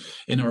seeing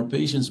in our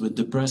patients with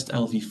depressed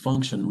LV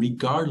function,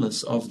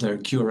 regardless of their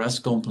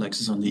QRS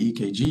complexes on the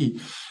EKG,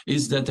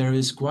 is that there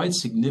is quite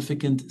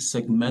significant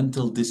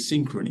segmental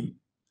dyssynchrony.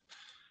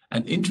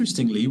 And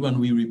interestingly, when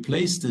we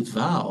replace the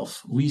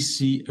valve, we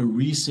see a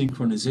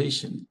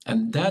resynchronization.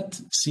 And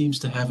that seems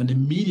to have an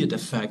immediate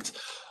effect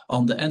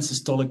on the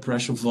end-systolic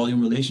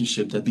pressure-volume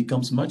relationship that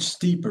becomes much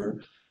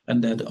steeper,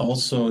 and that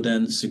also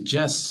then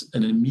suggests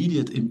an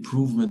immediate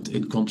improvement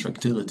in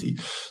contractility.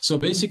 So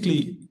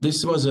basically,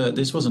 this was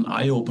an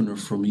eye-opener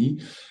for me.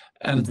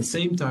 And at the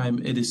same time,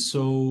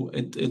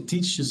 it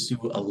teaches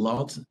you a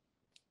lot,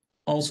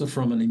 also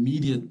from an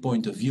immediate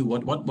point of view,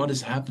 what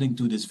is happening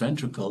to this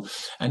ventricle.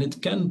 And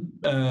it can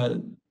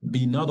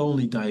be not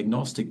only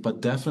diagnostic,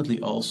 but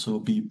definitely also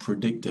be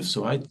predictive.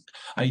 So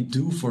I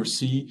do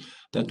foresee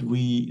that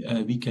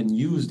we can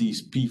use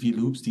these PV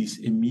loops, these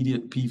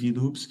immediate PV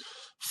loops,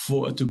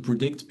 to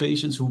predict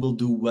patients who will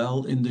do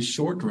well in the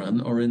short run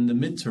or in the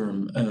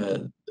midterm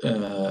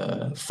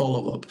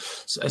follow-up,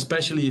 so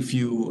especially if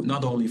you,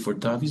 not only for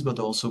TAVIs, but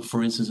also,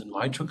 for instance, in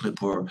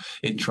MitraClip or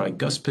in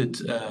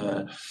tricuspid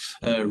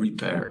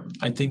repair.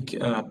 I think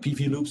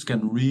PV loops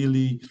can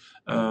really,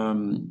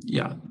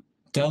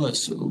 tell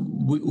us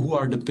who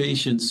are the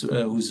patients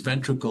whose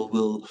ventricle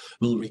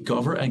will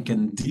recover and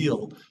can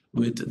deal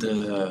with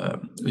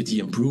the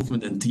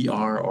improvement in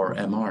TR or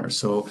MR.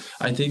 So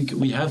I think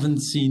we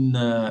haven't seen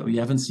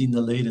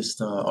the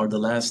latest or the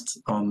last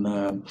on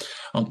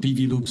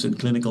PV loops in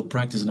clinical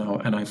practice now,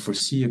 and I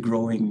foresee a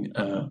growing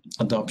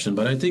adoption.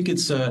 But I think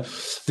it's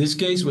this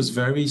case was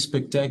very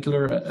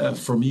spectacular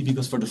for me,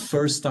 because for the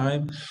first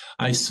time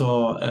I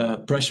saw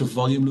pressure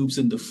volume loops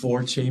in the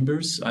 4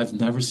 chambers. I've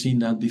never seen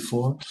that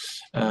before.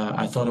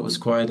 I thought it was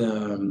quite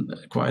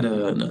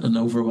an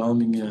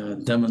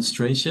overwhelming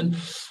demonstration.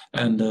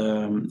 And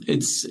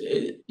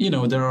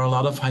there are a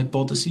lot of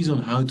hypotheses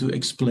on how to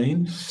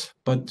explain,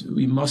 but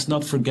we must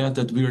not forget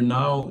that we are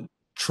now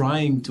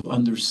trying to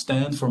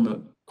understand from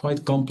a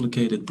quite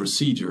complicated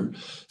procedure.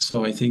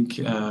 So I think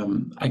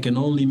I can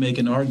only make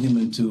an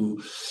argument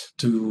to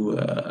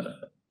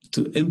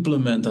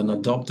implement and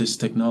adopt this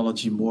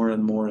technology more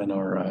and more in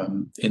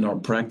our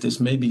practice.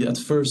 Maybe at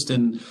first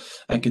in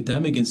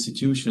academic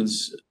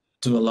institutions,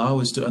 to allow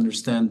us to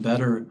understand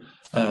better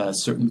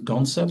certain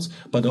concepts,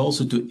 but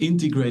also to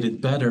integrate it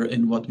better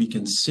in what we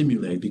can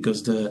simulate,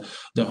 because the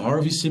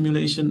Harvey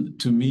simulation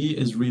to me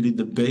is really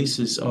the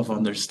basis of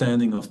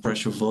understanding of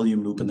pressure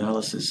volume loop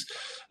analysis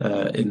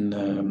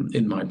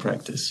in my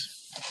practice.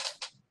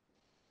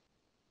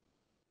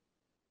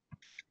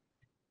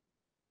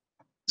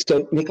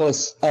 So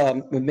Nicolas,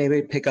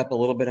 maybe pick up a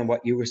little bit on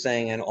what you were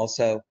saying, and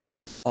also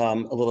a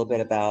little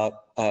bit about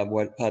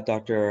what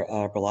Dr.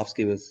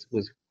 Brailovsky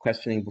was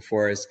questioning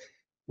before. Is,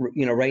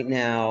 right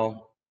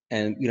now,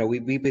 and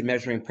we've been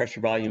measuring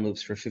pressure volume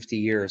loops for 50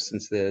 years,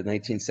 since the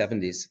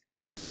 1970s,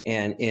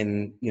 and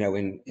in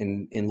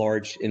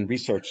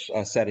research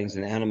settings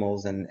in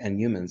animals and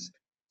humans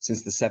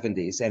since the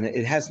 70s, and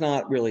it has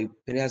not really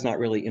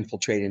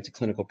infiltrated into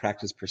clinical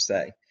practice per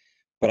se.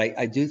 But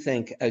I do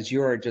think, as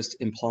you are just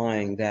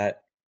implying,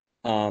 that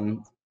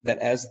that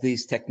as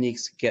these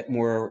techniques get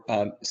more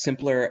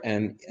simpler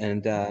and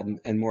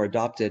more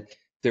adopted,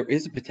 there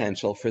is a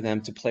potential for them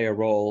to play a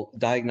role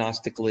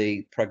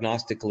diagnostically,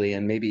 prognostically,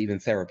 and maybe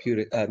even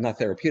not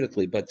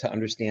therapeutically, but to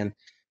understand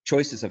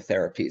choices of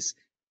therapies.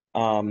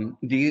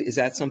 Is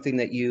that something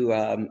that you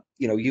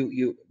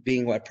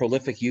being a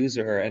prolific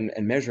user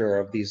and measurer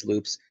of these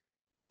loops,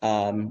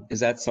 is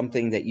that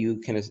something that you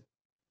can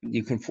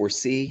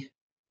foresee?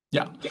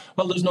 Yeah,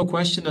 well, there's no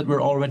question that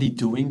we're already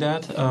doing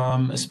that,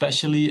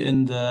 especially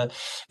in the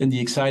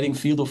exciting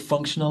field of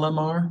functional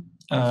MR.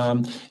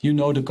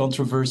 The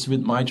controversy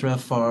with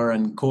MITRA-FR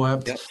and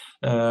COAPT. Yep.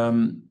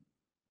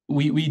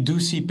 We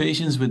do see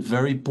patients with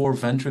very poor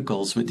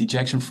ventricles with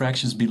ejection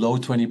fractions below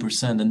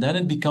 20%, and then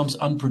it becomes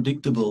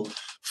unpredictable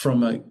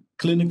from a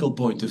clinical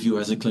point of view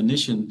as a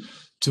clinician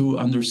to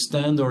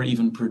understand or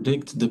even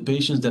predict the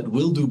patients that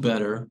will do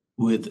better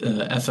with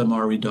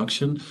FMR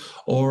reduction,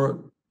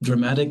 or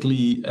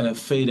dramatically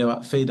fade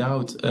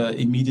out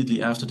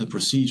immediately after the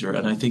procedure.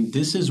 And I think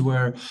this is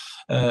where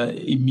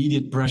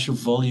immediate pressure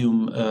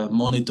volume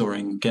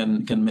monitoring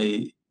can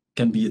be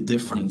a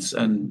difference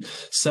and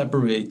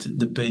separate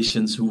the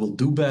patients who will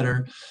do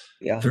better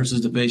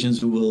versus the patients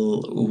who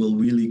will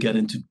really get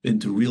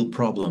into real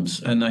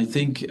problems. And I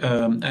think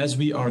as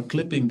we are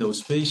clipping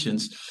those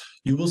patients,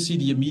 you will see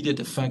the immediate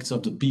effects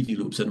of the PV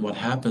loops and what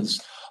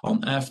happens on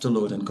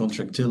afterload and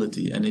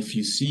contractility. And if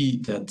you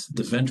see that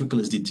the ventricle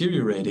is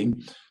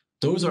deteriorating,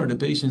 those are the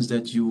patients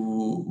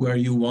where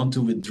you want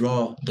to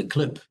withdraw the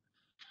clip,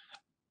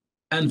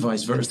 and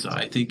vice versa.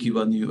 I think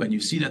when you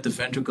see that the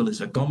ventricle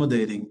is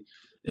accommodating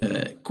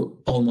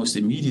almost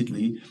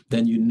immediately,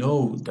 then you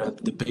know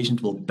that the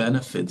patient will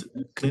benefit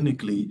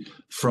clinically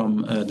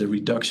from the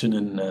reduction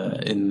in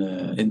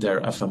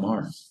their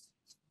FMR.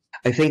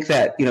 I think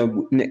that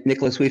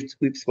Nicolas,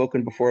 we've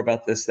spoken before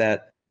about this,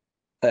 that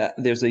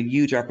there's a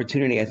huge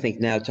opportunity, I think,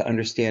 now to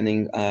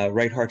understanding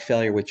right heart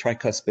failure with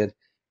tricuspid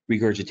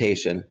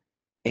regurgitation.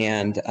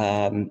 And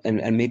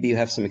maybe you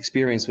have some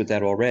experience with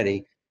that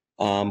already.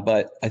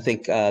 But I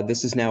think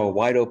this is now a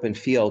wide open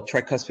field.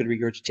 Tricuspid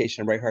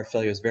regurgitation of right heart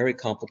failure is very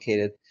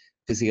complicated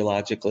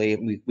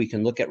physiologically. We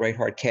can look at right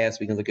heart caths,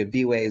 we can look at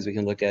V-waves, we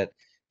can look at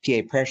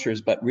PA pressures,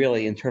 but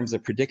really in terms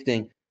of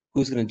predicting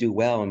who's going to do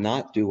well and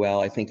not do well,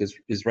 I think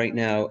is right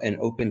now an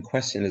open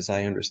question as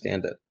I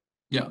understand it.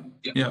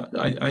 Yeah,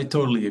 I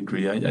totally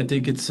agree. I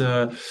think it's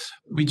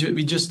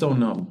we just don't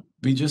know.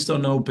 We just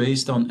don't know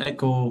based on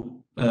echo,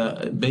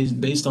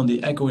 based on the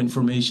echo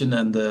information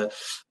and the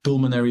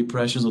pulmonary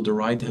pressures of the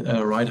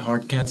right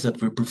heart caths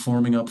that we're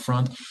performing up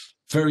front.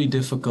 Very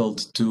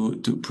difficult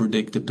to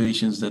predict the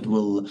patients that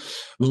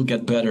will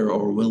get better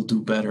or will do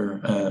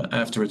better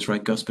after a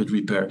tricuspid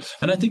repair.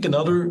 And I think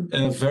another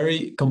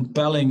very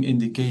compelling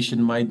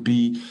indication might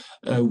be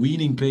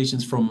weaning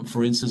patients from,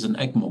 for instance, an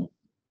ECMO.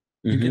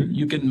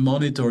 You can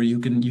monitor, you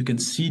can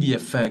see the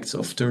effects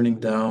of turning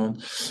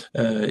down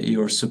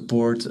your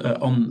support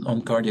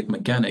on cardiac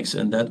mechanics,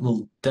 and that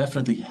will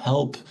definitely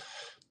help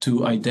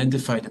to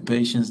identify the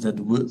patients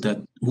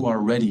who are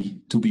ready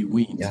to be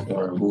weaned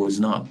or who is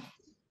not.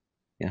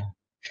 Yeah.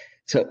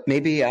 So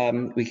maybe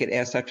we could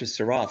ask Dr.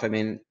 Sarraf. I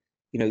mean,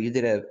 you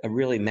did a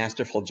really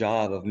masterful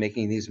job of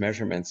making these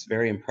measurements,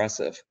 very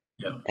impressive.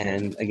 Yeah.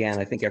 And again,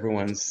 I think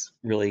everyone's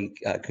really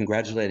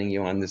congratulating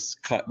you on this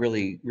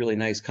really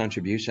nice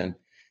contribution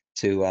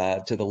to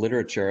the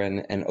literature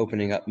and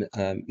opening up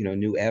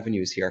new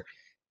avenues here.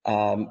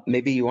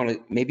 Maybe you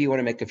want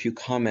to make a few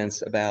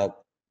comments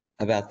about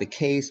the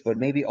case, but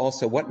maybe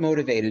also what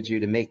motivated you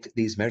to make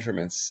these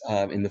measurements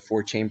in the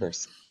 4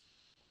 chambers.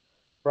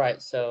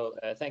 Right. So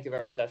thank you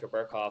very much, Dr.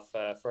 Burkhoff.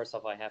 First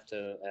off, I have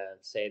to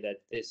say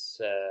that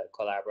this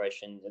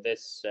collaboration,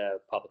 this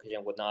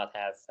publication would not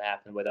have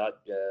happened without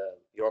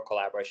your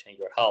collaboration and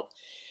your help.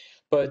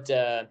 But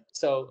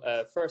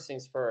first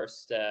things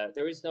first,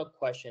 there is no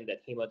question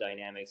that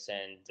hemodynamics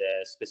and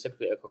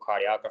specifically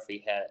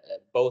echocardiography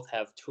both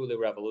have truly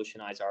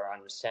revolutionized our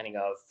understanding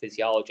of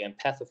physiology and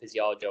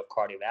pathophysiology of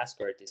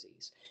cardiovascular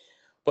disease.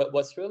 But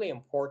what's really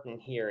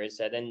important here is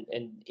that, and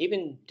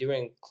even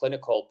during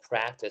clinical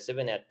practice,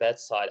 even at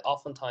bedside,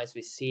 oftentimes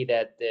we see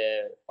that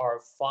our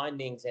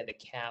findings in the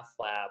cath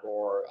lab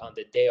or on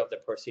the day of the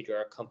procedure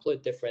are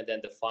completely different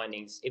than the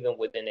findings even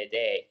within a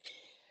day.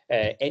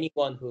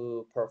 Anyone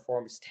who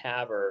performs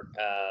TAVR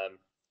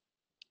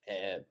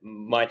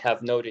might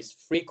have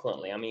noticed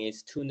frequently, I mean,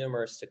 it's too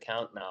numerous to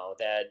count now,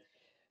 that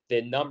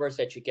the numbers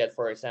that you get,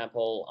 for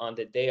example, on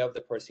the day of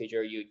the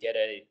procedure, you get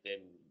a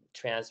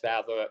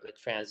transvalvular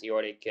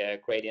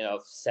transaortic gradient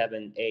of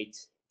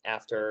 7-8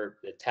 after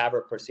the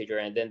TAVR procedure,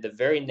 and then the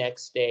very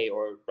next day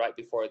or right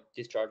before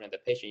discharging the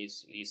patient,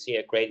 you see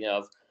a gradient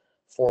of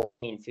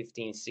 14,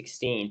 15,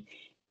 16.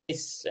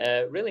 It's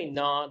really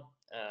not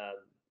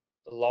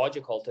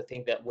logical to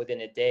think that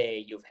within a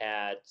day you've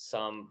had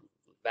some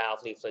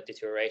valve leaflet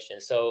deterioration.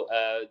 So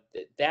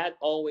that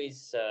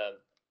always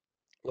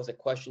was a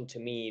question to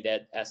me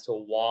that as to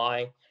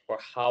why or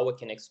how we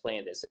can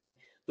explain this.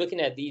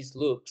 Looking at these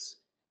loops,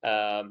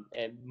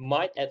 and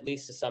might at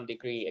least to some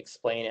degree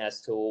explain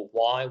as to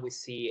why we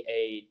see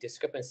a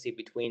discrepancy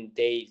between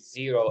day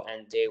 0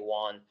 and day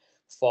 1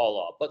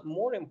 follow-up. But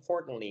more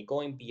importantly,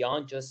 going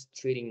beyond just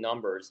treating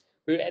numbers,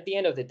 at the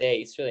end of the day,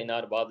 it's really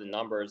not about the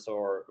numbers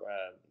or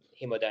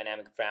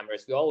hemodynamic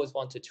parameters. We always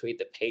want to treat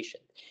the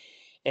patient.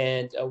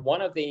 And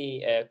one of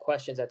the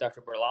questions that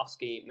Dr.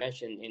 Brailovsky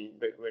mentioned in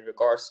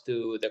regards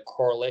to the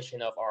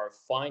correlation of our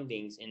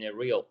findings in a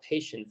real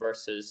patient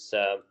versus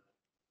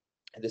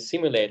the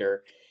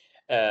simulator,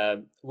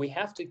 we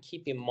have to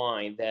keep in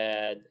mind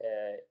that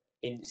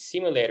in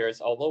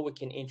simulators, although we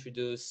can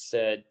introduce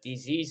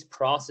disease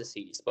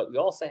processes, but we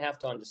also have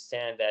to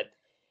understand that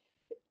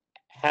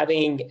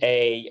having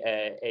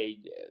a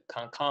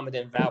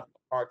concomitant valvular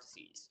heart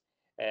disease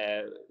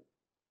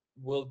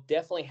will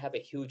definitely have a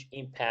huge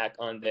impact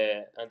on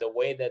the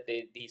way that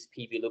these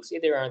PV loops,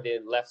 either on the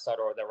left side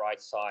or the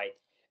right side,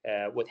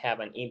 would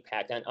have an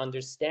impact. And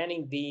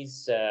understanding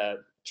these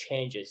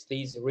changes,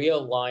 these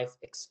real life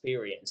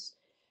experience,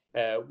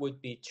 would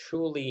be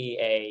truly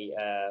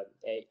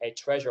a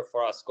treasure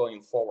for us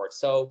going forward.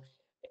 So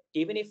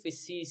even if we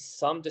see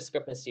some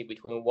discrepancy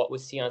between what we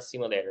see on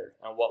simulator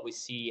and what we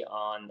see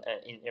on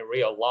in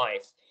real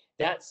life,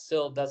 that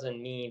still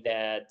doesn't mean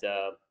that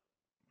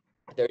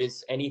there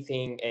is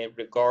anything in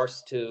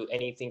regards to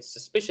anything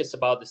suspicious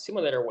about the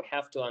simulator. We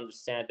have to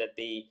understand that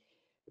the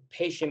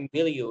patient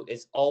milieu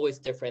is always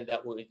different than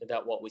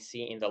what we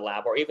see in the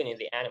lab or even in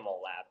the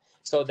animal lab.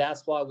 So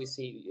that's why we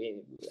see,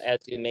 as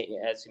you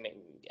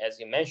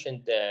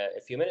mentioned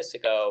a few minutes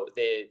ago,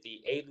 the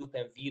A loop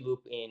and V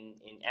loop in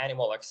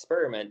animal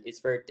experiment is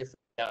very different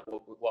than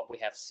what we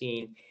have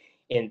seen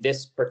in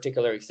this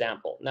particular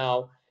example.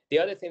 Now, the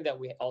other thing that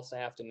we also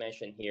have to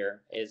mention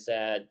here is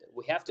that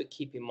we have to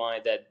keep in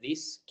mind that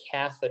this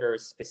catheter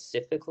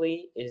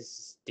specifically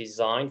is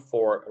designed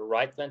for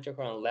right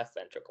ventricle and left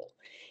ventricle.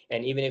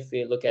 And even if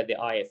we look at the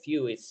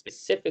IFU, it's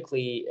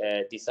specifically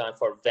designed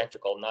for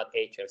ventricle, not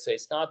atrium. So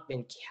it's not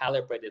been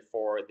calibrated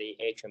for the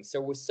atrium. So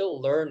we're still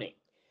learning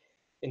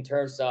in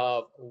terms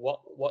of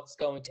what's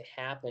going to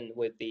happen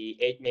with the,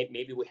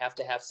 maybe we have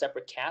to have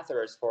separate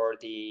catheters for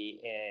the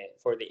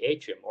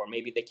atrium, or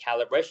maybe the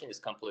calibration is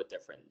completely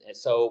different. And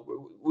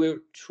so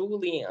we're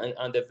truly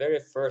on the very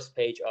first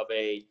page of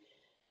a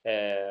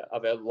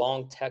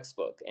long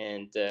textbook,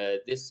 and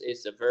this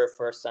is the very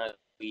first time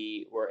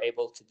we were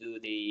able to do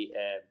the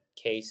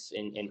case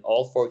in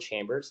all 4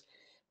 chambers.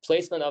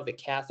 Placement of the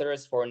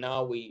catheters, for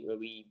now,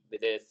 we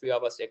the 3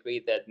 of us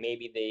agreed that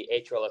maybe the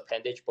atrial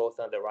appendage, both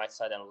on the right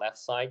side and left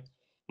side,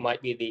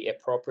 might be the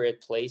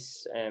appropriate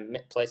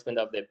placement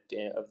of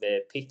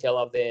the pigtail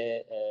of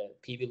the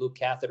PV loop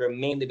catheter,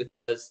 mainly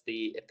because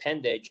the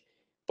appendage,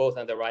 both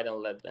on the right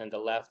and the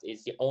left,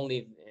 is the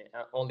only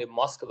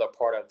muscular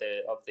part of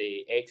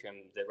the atrium.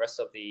 The rest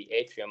of the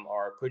atrium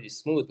are pretty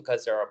smooth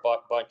because they're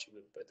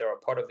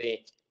part of the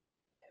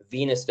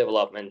venous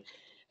development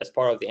as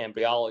part of the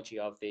embryology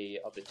of the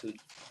 2.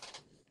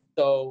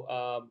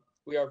 So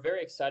we are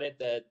very excited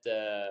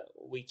that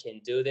we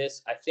can do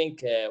this. I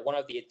think one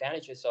of the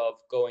advantages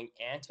of going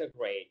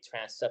antegrade,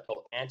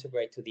 transseptal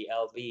antegrade to the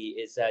LV,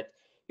 is that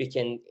we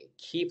can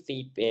keep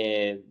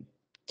the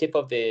tip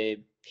of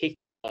the peak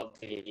of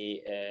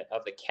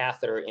the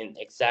catheter in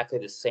exactly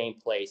the same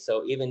place.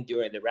 So even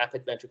during the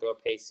rapid ventricular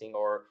pacing,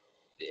 or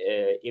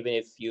even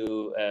if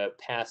you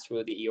pass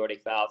through the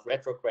aortic valve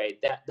retrograde,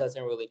 that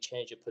doesn't really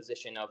change the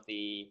position of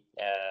the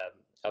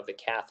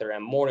catheter.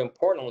 And more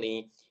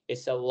importantly,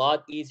 it's a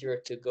lot easier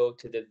to go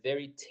to the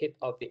very tip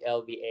of the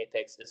LV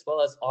apex as well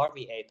as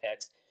RV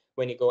apex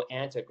when you go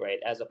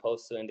antegrade, as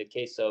opposed to in the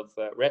case of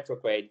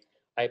retrograde.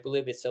 I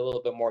believe it's a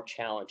little bit more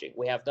challenging.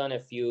 We have done a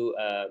few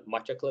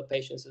mitral clip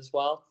patients as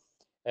well.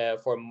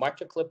 For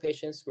mitral clip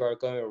patients, we are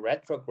going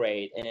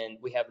retrograde, and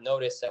we have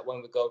noticed that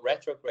when we go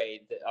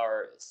retrograde,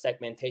 our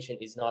segmentation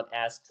is not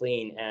as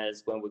clean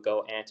as when we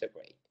go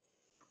antegrade.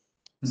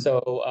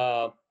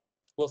 So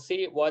we'll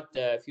see what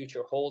the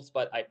future holds,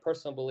 but I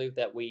personally believe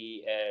that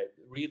we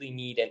really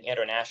need an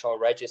international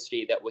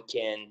registry that we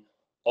can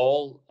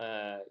all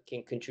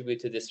can contribute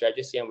to this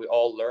registry, and we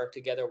all learn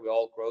together, we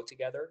all grow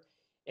together.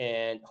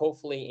 And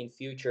hopefully in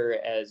future,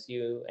 as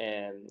you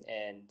and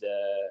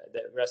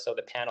the rest of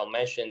the panel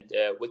mentioned,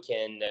 we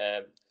can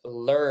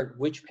learn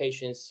which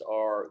patients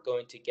are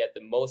going to get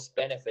the most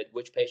benefit,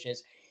 which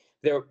patients.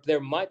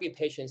 There might be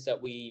patients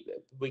that we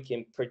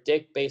can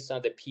predict based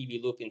on the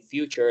PV loop in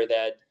future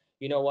that,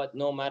 you know what,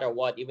 no matter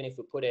what, even if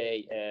we put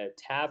a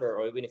TAVR,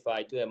 or even if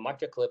I do a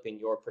mitral clip in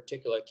your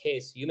particular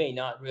case, you may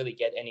not really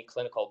get any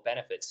clinical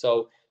benefits.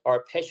 So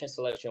our patient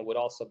selection would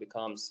also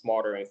become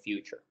smarter in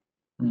future.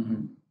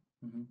 Mm-hmm.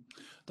 Mm-hmm.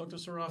 Dr.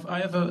 Sarraf,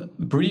 I have a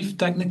brief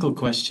technical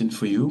question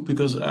for you,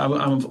 because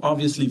I'm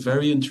obviously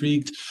very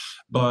intrigued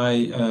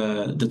by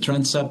the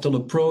transeptal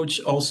approach.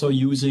 Also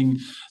using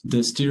the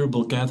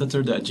steerable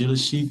catheter, the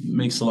Agili-C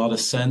makes a lot of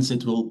sense.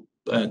 It will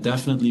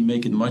definitely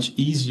make it much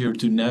easier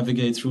to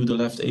navigate through the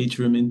left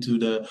atrium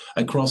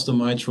across the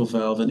mitral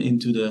valve and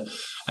into the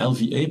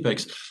LV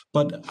apex.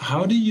 But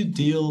how do you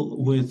deal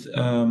with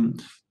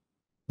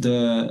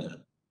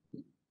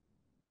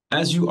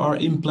as you are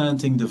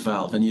implanting the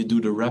valve and you do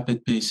the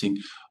rapid pacing,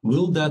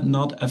 will that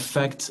not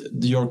affect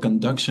your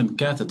conduction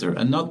catheter?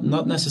 And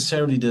not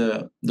necessarily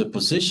the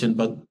position,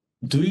 but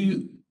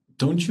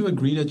don't you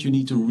agree that you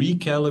need to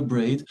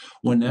recalibrate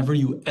whenever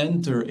you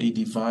enter a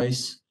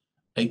device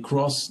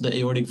across the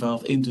aortic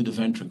valve into the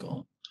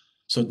ventricle?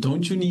 So do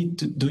you need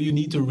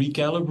to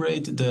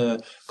recalibrate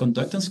the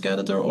conductance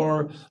catheter,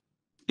 or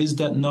is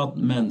that not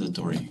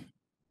mandatory?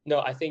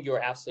 No, I think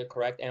you're absolutely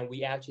correct, and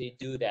we actually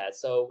do that.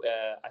 So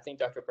I think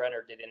Dr.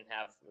 Brener didn't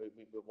have. We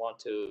want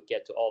to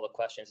get to all the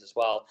questions as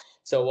well.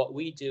 So what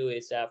we do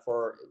is that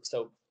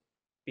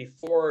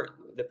before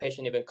the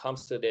patient even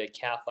comes to the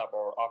cath lab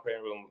or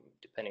operating room,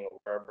 depending on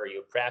wherever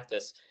you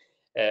practice,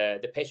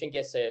 the patient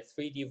gets a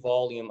 3D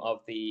volume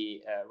of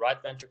the right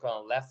ventricle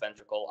and left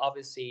ventricle.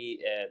 Obviously,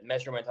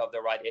 measurement of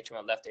the right atrium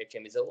and left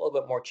atrium is a little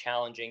bit more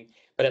challenging,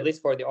 but at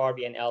least for the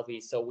RV and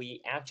LV, so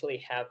we actually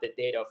have the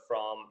data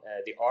from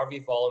the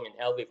RV volume and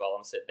LV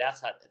volume, so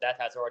that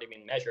has already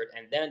been measured.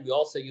 And then we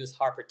also use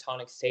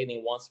hypertonic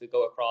saline once we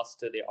go across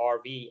to the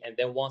RV, and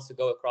then once we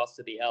go across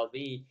to the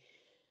LV,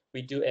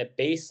 we do a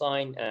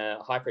baseline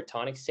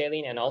hypertonic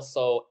saline, and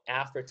also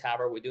after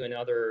TAVR, we do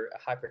another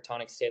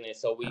hypertonic saline.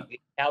 So we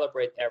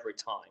calibrate every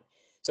time.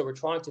 So we're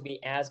trying to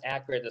be as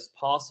accurate as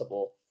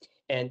possible.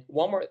 And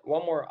one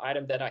more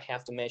item that I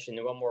have to mention,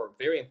 and one more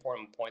very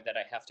important point that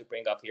I have to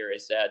bring up here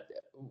is that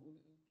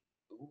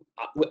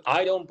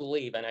I don't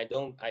believe, and I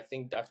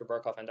think Dr.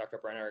 Burkhoff and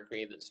Dr. Brener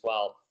agree as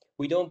well,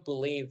 we don't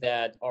believe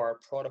that our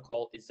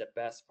protocol is the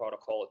best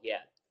protocol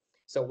yet.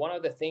 So one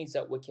of the things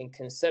that we can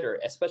consider,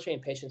 especially in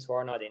patients who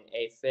are not in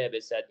AFib,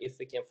 is that if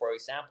we can, for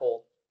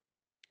example,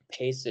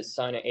 pace the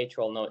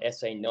sinoatrial node,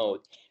 SA node,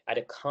 at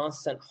a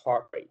constant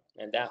heart rate,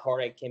 and that heart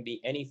rate can be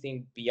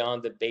anything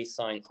beyond the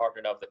baseline heart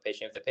rate of the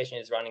patient. If the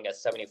patient is running at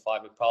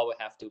 75, we probably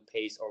have to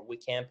pace, or we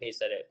can pace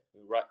at a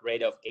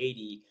rate of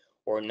 80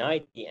 or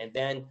 90, and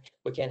then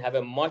we can have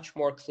a much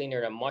more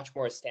cleaner and much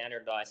more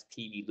standardized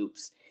PV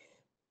loops.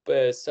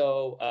 But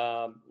so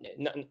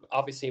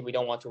obviously we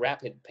don't want to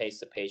rapid pace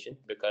the patient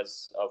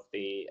because of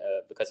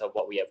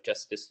what we have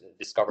just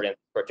discovered in a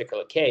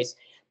particular case.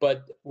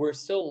 But we're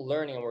still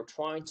learning, and we're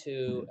trying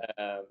to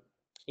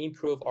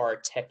improve our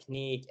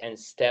technique and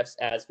steps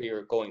as we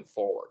are going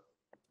forward.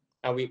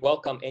 And we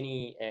welcome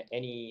any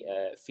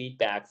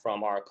feedback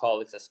from our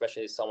colleagues,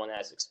 especially someone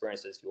as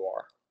experienced as you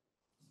are.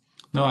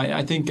 No,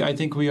 I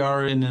think we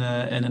are in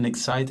an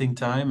exciting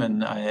time,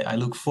 and I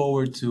look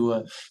forward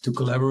to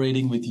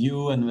collaborating with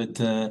you and with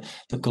the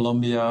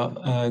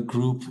Columbia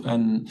group,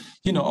 and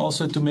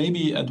also to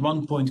maybe at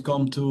one point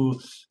come to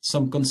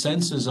some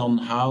consensus on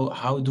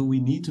how do we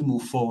need to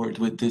move forward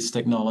with this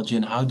technology,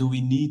 and how do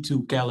we need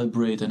to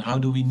calibrate, and how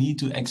do we need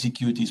to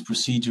execute these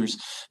procedures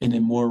in a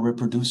more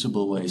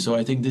reproducible way. So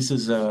I think this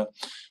is a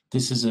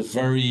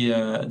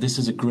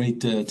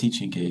great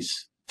teaching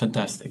case.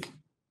 Fantastic.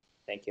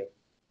 Thank you.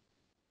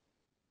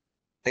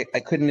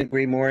 I couldn't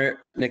agree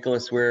more,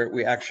 Nicholas.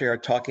 We actually are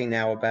talking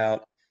now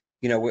about,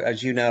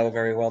 as you know,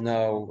 very well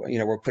know,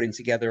 we're putting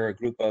together a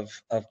group of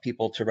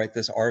people to write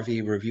this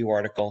RV review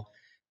article.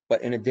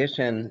 But in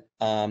addition,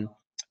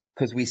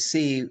 because we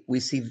see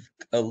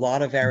a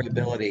lot of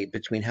variability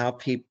between how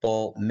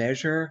people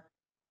measure,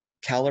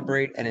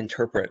 calibrate, and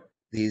interpret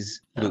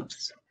these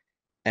loops.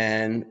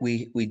 And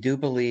we do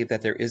believe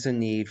that there is a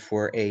need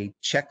for a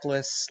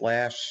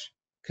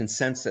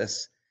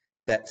checklist/consensus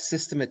that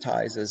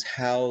systematizes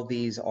how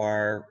these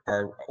are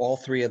all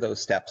three of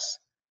those steps: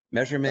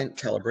 measurement,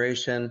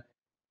 calibration,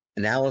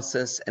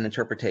 analysis, and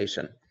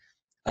interpretation.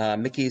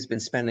 Mickey's been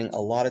spending a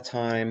lot of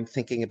time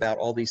thinking about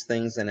all these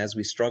things, and as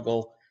we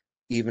struggle,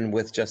 even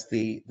with just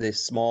the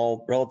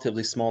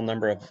relatively small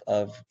number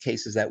of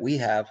cases that we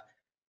have,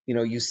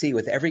 you see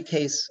with every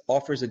case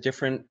offers a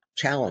different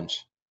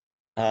challenge,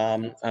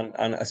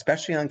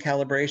 especially on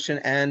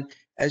calibration. And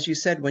as you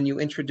said, when you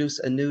introduce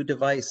a new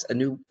device,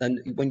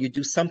 when you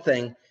do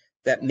something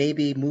that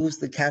maybe moves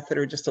the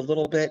catheter just a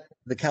little bit,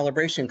 the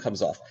calibration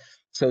comes off.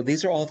 So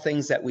these are all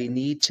things that we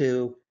need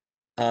to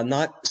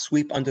not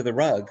sweep under the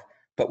rug,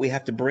 but we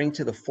have to bring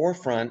to the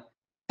forefront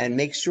and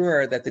make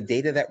sure that the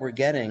data that we're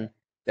getting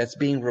that's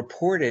being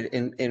reported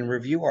in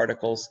review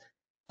articles,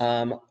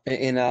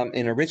 in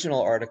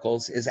original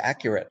articles, is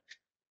accurate.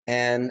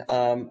 And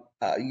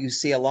you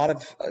see a lot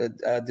of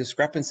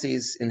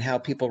discrepancies in how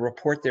people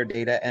report their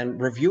data, and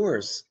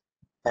reviewers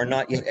are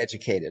not yet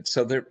educated.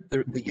 So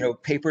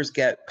papers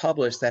get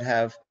published that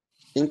have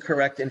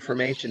incorrect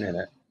information in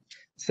it.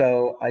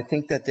 So I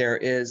think that there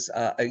is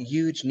a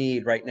huge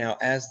need right now,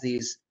 as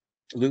these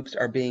loops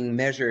are being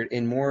measured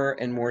in more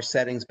and more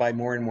settings by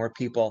more and more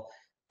people,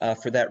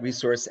 for that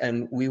resource.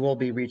 And we will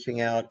be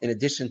reaching out, in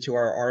addition to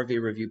our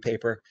RV review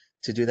paper,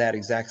 to do that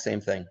exact same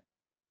thing.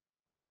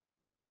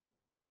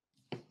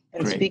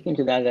 And speaking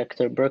to that,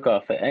 Dr.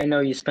 Burkhoff, I know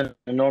you spent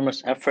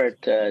enormous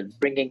effort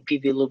bringing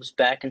PV loops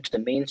back into the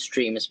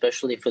mainstream,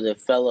 especially for the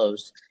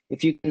fellows.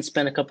 If you can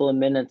spend a couple of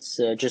minutes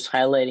just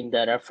highlighting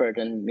that effort,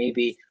 and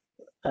maybe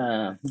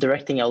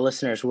directing our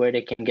listeners where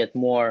they can get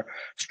more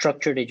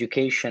structured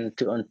education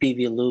on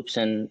PV loops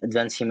and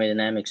advanced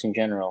hemodynamics in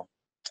general.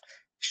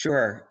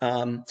 Sure.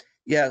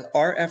 Yeah,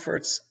 our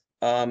efforts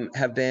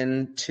have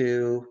been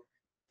to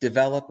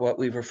develop what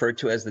we've referred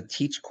to as the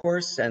TEACH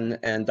course,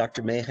 and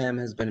Dr. Mieghem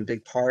has been a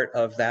big part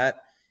of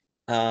that.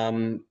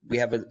 We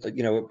have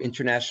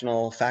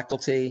international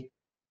faculty.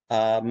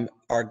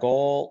 Our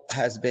goal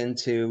has been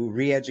to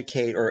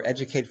re-educate, or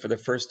educate for the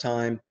first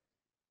time,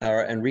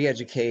 and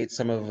re-educate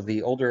some of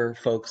the older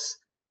folks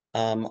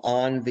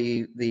on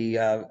the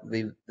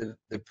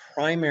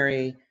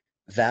primary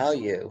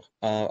value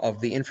of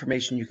the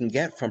information you can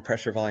get from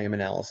pressure volume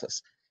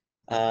analysis.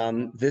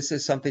 This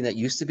is something that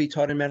used to be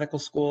taught in medical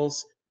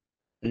schools.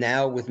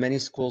 Now, with many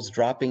schools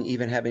dropping,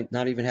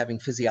 not even having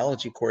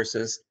physiology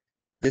courses,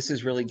 this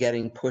is really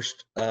getting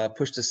pushed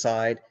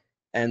aside,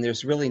 and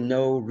there's really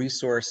no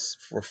resource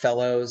for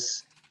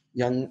fellows,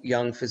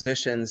 young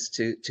physicians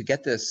to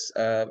get this,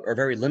 or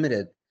very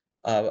limited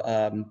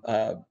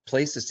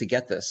places to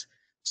get this.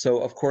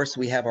 So, of course,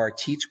 we have our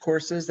TEACH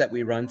courses that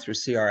we run through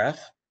CRF.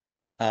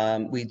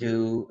 We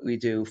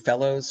do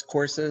fellows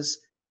courses.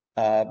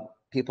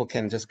 People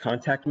can just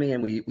contact me,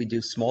 and we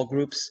do small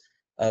groups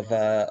of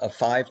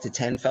 5 to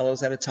 10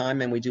 fellows at a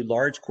time, and we do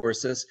large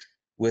courses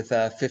with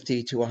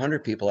 50 to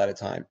 100 people at a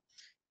time.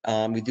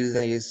 We do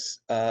these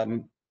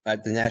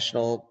at the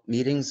national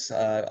meetings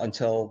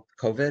until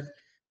COVID.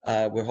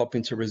 We're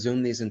hoping to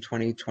resume these in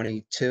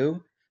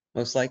 2022,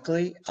 most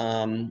likely.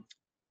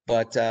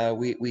 But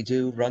we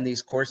do run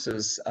these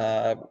courses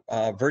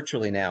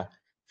virtually now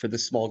for the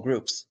small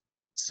groups.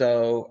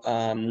 So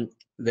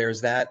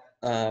there's that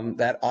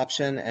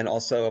option, and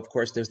also, of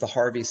course, there's the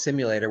Harvey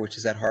simulator, which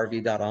is at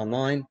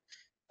harvey.online,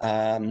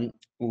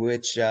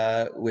 which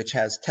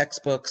has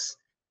textbooks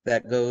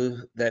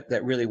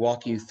that really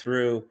walk you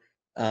through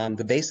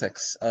the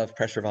basics of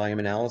pressure volume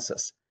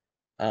analysis.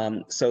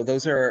 So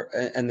those are,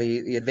 and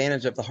the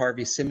advantage of the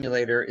Harvey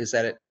simulator is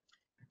that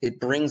it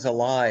brings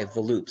alive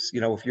the loops.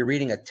 If you're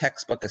reading a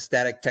textbook, a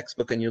static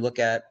textbook, and you look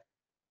at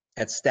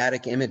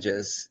static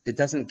images, it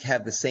doesn't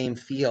have the same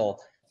feel,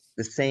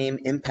 the same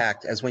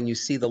impact as when you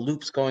see the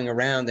loops going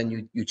around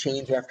and you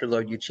change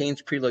afterload, you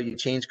change preload, you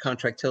change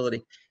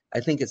contractility. I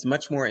think it's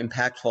much more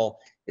impactful.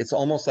 It's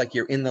almost like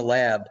you're in the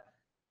lab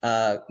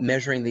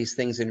measuring these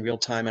things in real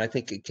time, and I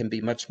think it can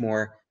be much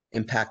more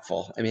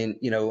impactful. I mean,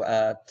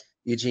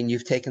 Eugene,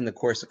 you've taken the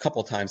course a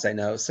couple times, I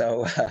know,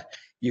 so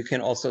you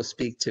can also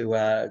speak to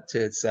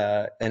its,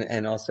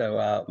 and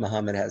also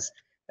Mohammed has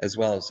as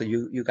well. So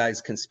you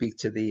guys can speak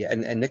to the,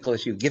 and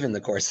Nicholas, you've given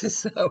the courses,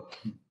 so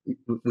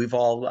we've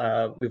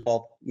all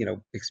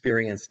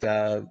experienced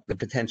the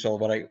potential.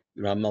 But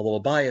I'm a little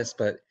biased,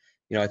 but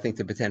I think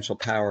the potential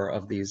power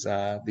of these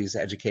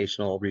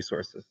educational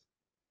resources.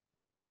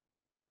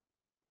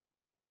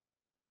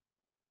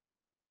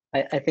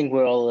 I think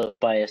we're all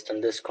biased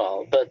on this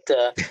call, but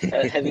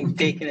having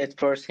taken it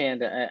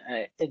firsthand,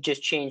 it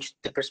just changed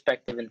the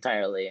perspective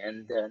entirely,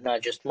 and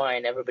not just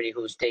mine. Everybody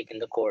who's taken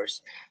the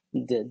course,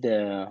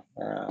 the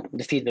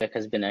feedback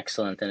has been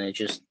excellent, and it's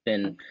just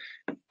been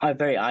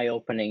very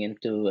eye-opening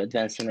into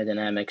advanced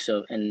hemodynamics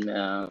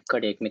and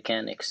cardiac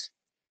mechanics.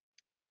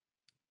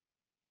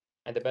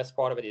 And the best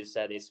part of it is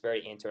that it's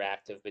very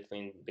interactive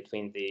between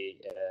the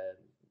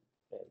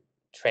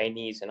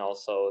trainees and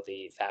also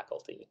the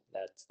faculty.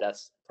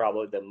 That's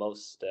probably the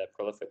most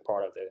prolific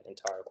part of the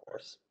entire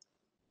course.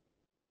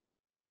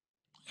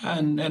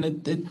 And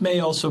it may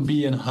also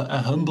be a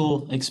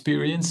humble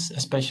experience,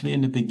 especially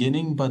in the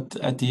beginning, but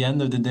at the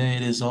end of the day,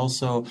 it is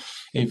also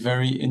a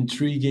very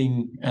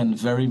intriguing and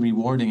very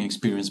rewarding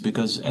experience,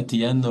 because at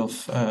the end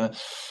of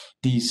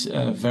these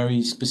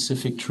very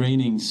specific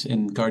trainings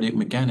in cardiac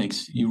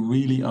mechanics, you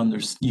really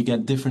you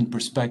get different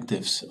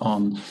perspectives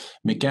on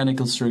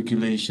mechanical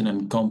circulation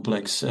and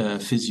complex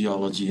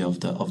physiology of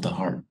the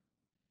heart.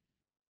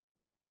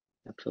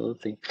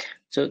 Absolutely.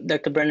 So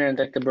Dr. Brener and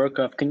Dr.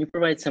 Burkhoff, can you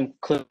provide some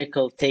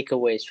clinical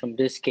takeaways from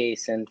this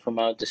case and from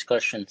our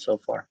discussion so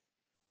far?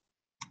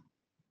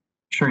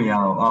 Sure, yeah,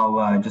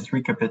 I'll just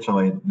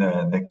recapitulate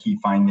the key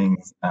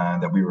findings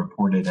that we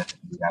reported at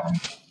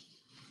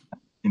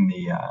in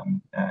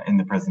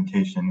the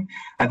presentation.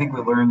 I think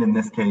we learned in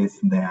this case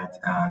that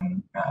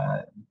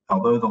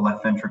although the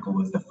left ventricle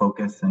was the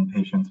focus in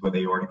patients with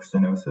aortic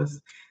stenosis,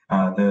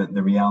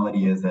 the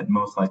reality is that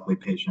most likely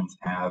patients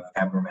have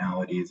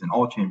abnormalities in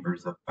all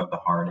chambers of the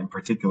heart, in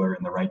particular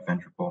in the right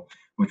ventricle,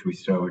 which we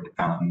showed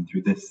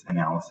through this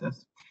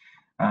analysis.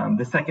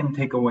 The second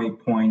takeaway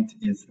point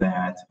is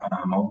that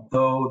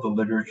although the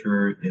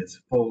literature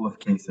is full of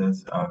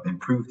cases of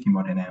improved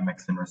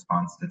hemodynamics in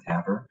response to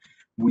TAVR,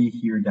 we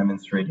here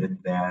demonstrated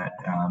that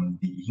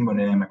the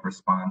hemodynamic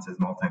response is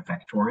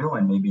multifactorial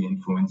and may be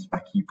influenced by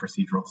key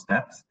procedural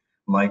steps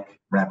like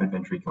rapid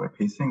ventricular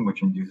pacing,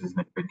 which induces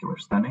ventricular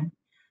stunning.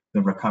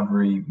 The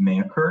recovery may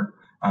occur,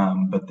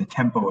 but the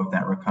tempo of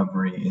that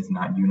recovery is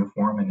not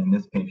uniform. And in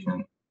this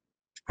patient,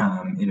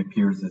 it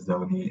appears as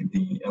though at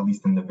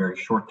least in the very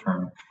short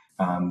term,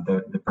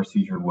 the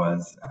procedure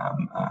was,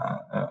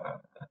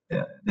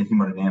 the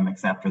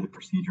hemodynamics after the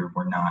procedure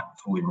were not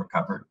fully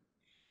recovered.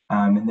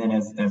 And then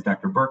as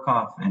Dr.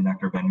 Burkhoff and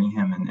Dr. van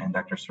Mieghem and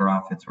Dr.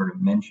 Sarraf had sort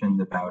of mentioned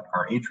about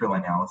our atrial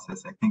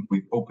analysis, I think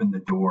we've opened the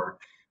door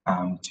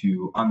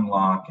to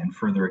unlock and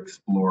further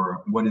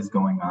explore what is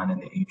going on in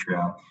the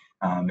atria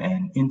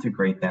and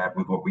integrate that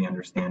with what we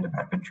understand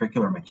about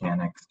ventricular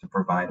mechanics to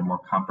provide a more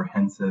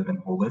comprehensive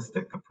and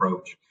holistic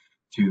approach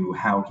to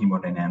how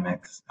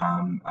hemodynamics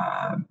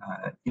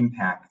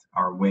impact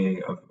our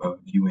way of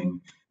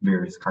viewing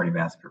various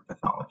cardiovascular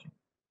pathology.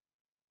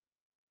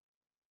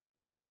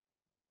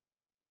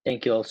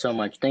 Thank you all so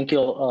much. Thank you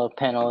all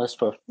panelists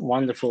for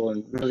wonderful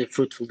and really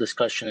fruitful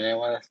discussion. And I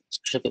want to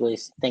specifically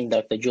thank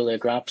Dr. Julia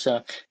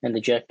Grapsa and the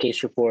JACC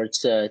Case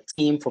Reports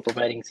team for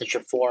providing such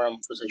a forum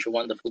for such a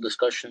wonderful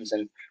discussions.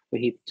 And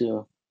we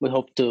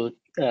hope to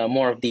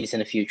more of these in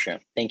the future.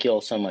 Thank you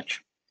all so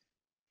much.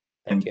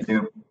 Thank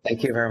you.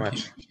 Thank you very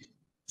much.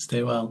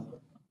 Stay well.